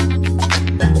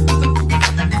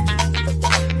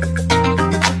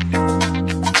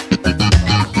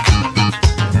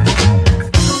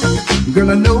 Girl,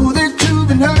 I know that you've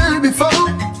been hurt before.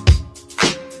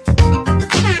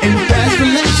 In past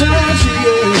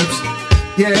relationships,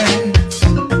 yeah.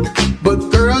 But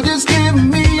girl, just give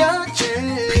me a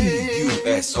chance.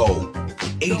 PUSO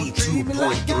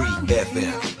 82.3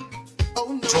 FM.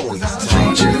 Tony's Talk.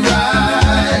 Treat you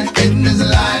right in this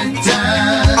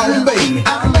lifetime. Oh, baby,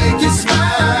 I'll make you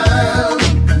smile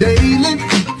daily.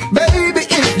 Baby,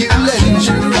 if you let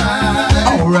you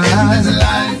ride. Alright. In this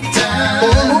lifetime.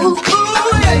 Oh,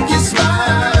 make you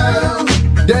smile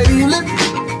daily.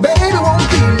 Baby, won't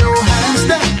be no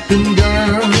half-stepping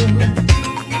girl.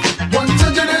 One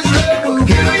touch of this love will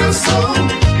kill your soul.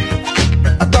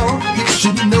 I thought you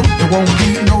should know there won't be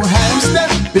no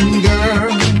half-stepping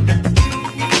girl.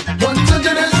 One touch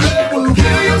of this love will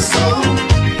kill your soul.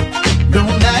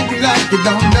 Don't act like you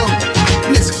don't know.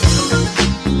 Listen,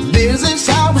 this is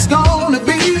how it's gonna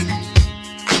be.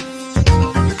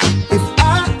 If I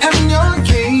am your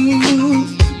king,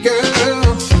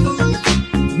 girl,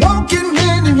 walking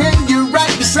hand in hand, you're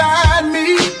right beside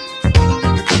me.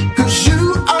 'Cause you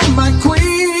are my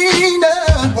queen.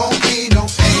 Won't be no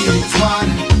 80-20,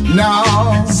 no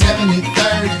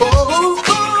 70-30, oh,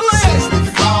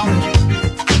 60-40.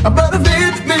 But a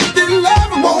 50-50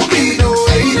 love won't be no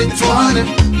 80-20,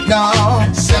 no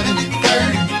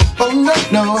 70-30, oh no,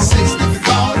 no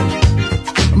 60-40.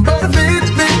 But a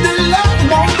 50-50 love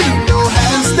won't be no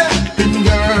half-stepping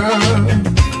girl.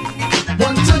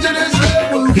 One touch of this love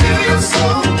will kill your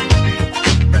soul.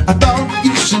 I thought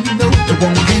you should know there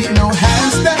won't be no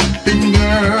half-stepping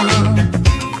girl.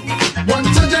 One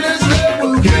touch of this love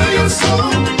will kill your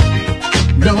soul.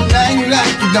 Don't act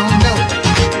like you don't know.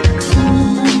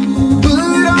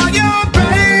 Put all your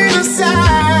pain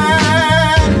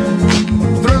aside.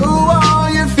 Throw all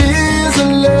your fears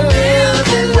and love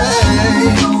away.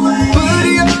 Put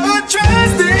your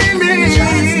trust in me.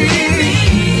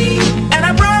 And I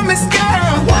promise,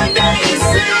 girl, one day you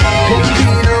see. Won't be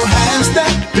no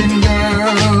half-stepping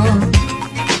girl.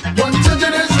 One touch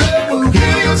of this love will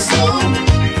kill your soul.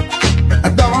 I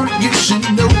thought you should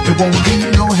know there won't be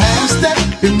no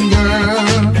half-stepping girl.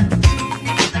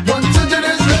 One touch of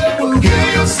this love will kill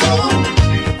your soul.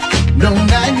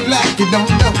 Don't act like you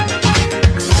don't know.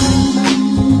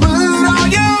 Put all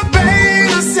your pain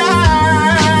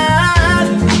aside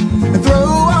and throw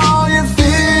all your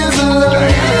fears and love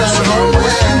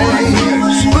away.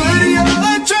 Put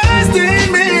your trust in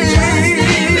me,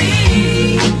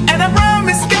 and I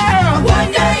promise, girl, one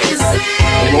day you see.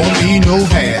 Won't be no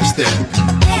half-stepping,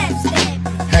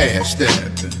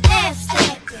 half-stepping,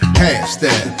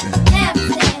 half-stepping,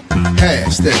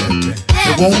 half-stepping.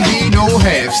 There won't be no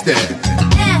half-stepping,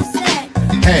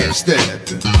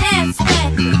 half-stepping,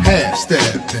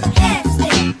 half-stepping,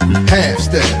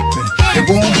 half-stepping. There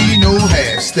won't be no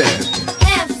half-stepping,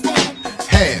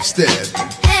 half-stepping,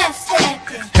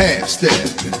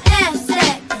 half-stepping,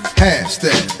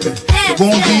 half-stepping. There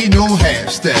won't be no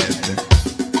half-stepping.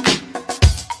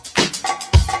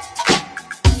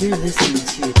 You're listening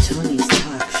to Tony's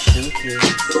Talk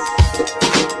Showcase.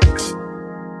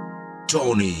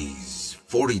 Tony's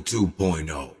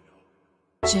 42.0.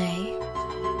 J.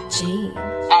 G.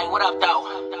 Hey, what up, though?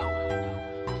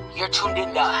 You're tuned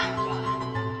in to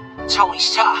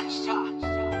Tony's Talk,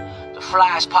 the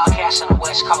flyest podcast on the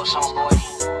West Coast, homeboy.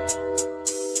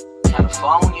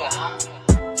 California.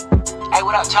 Hey,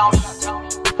 what up, Tony?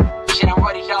 Shit, I'm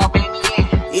ready, y'all, bang me in.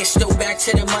 It's the back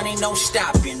to the money, no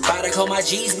stopping. About to call my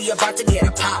G's, we about to get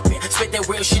it poppin'. Spit that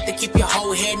real shit to keep your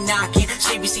whole head knocking.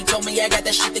 CBC told me I got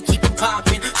that shit to keep it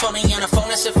poppin'. Tony on the phone,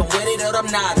 I said if I'm with it or I'm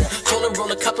not. Told her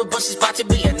roll a couple buses, about to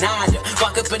be a nada.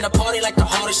 Walk up in the party like the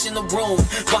hardest in the room.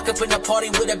 Walk up in the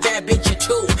party with a bad bitch or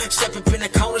two. Step up in the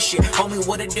corner shit, homie,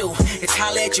 what it do? It's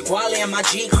holla at your Wally and my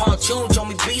G cartoon. Told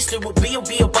me beast, it would be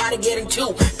about to get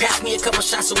into. Pass me a couple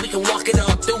shots so we can walk it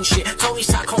all through shit. Tony's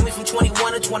talk, homie, from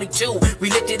 21 to 22. We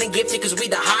lifted and gifted cause we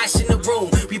the highest in the room.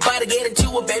 We about to get into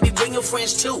it, baby, bring your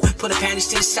friends too. Put the panties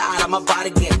to the side, I'm about to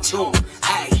get into 'em.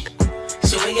 Ayy,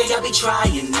 so yeah, y'all be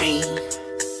trying me.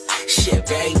 Shit,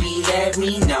 baby, let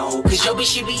me know. Cause yo,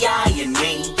 bitch, she be eyeing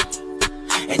me.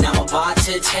 And I'm about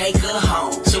to take her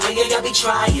home. So yeah, y'all be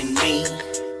trying me.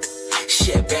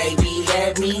 Shit, baby,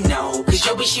 let me know. Cause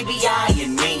yo, bitch, she be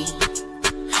eyeing me.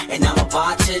 And I'm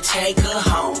about to take her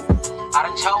home. I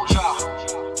done told y'all,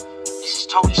 this is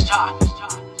Tony's Talk.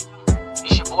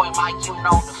 It's your boy Mike, you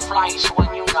know, the flyest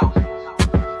one you know.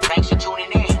 Thanks for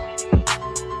tuning in.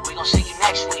 We gon' see you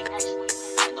next week.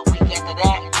 And the week after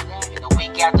that. And the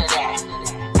week after that.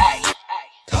 Hey.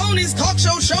 Tony's Talk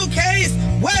Show Showcase,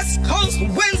 West Coast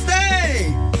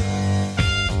Wednesday.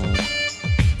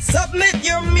 Submit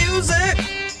your music.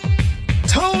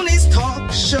 Tony's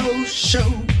Talk Show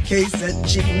Showcase at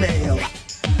gmail.com.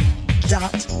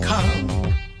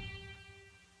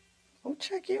 Go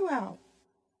check you out.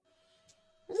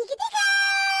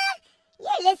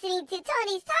 You're listening to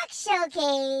Tony's Talk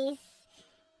Showcase.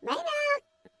 Right now.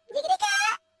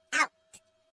 Out.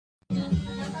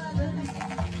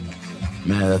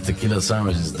 Man, that tequila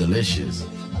sandwich is delicious.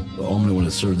 But only when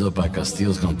it's served up at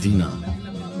Castillo's Cantina.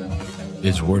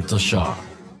 It's worth a shot.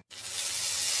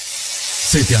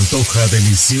 ¿Se te antoja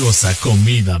deliciosa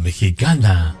comida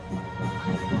mexicana?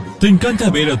 ¿Te encanta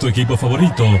ver a tu equipo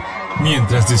favorito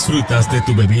mientras disfrutas de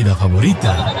tu bebida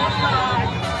favorita?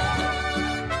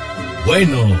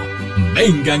 Bueno,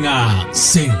 vengan a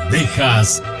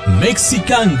Cendejas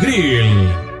Mexican Grill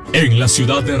en la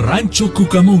ciudad de Rancho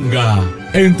Cucamonga,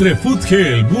 entre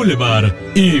Foothill Boulevard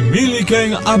y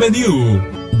Milliken Avenue,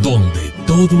 donde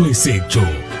todo es hecho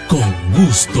con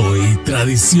gusto y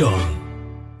tradición.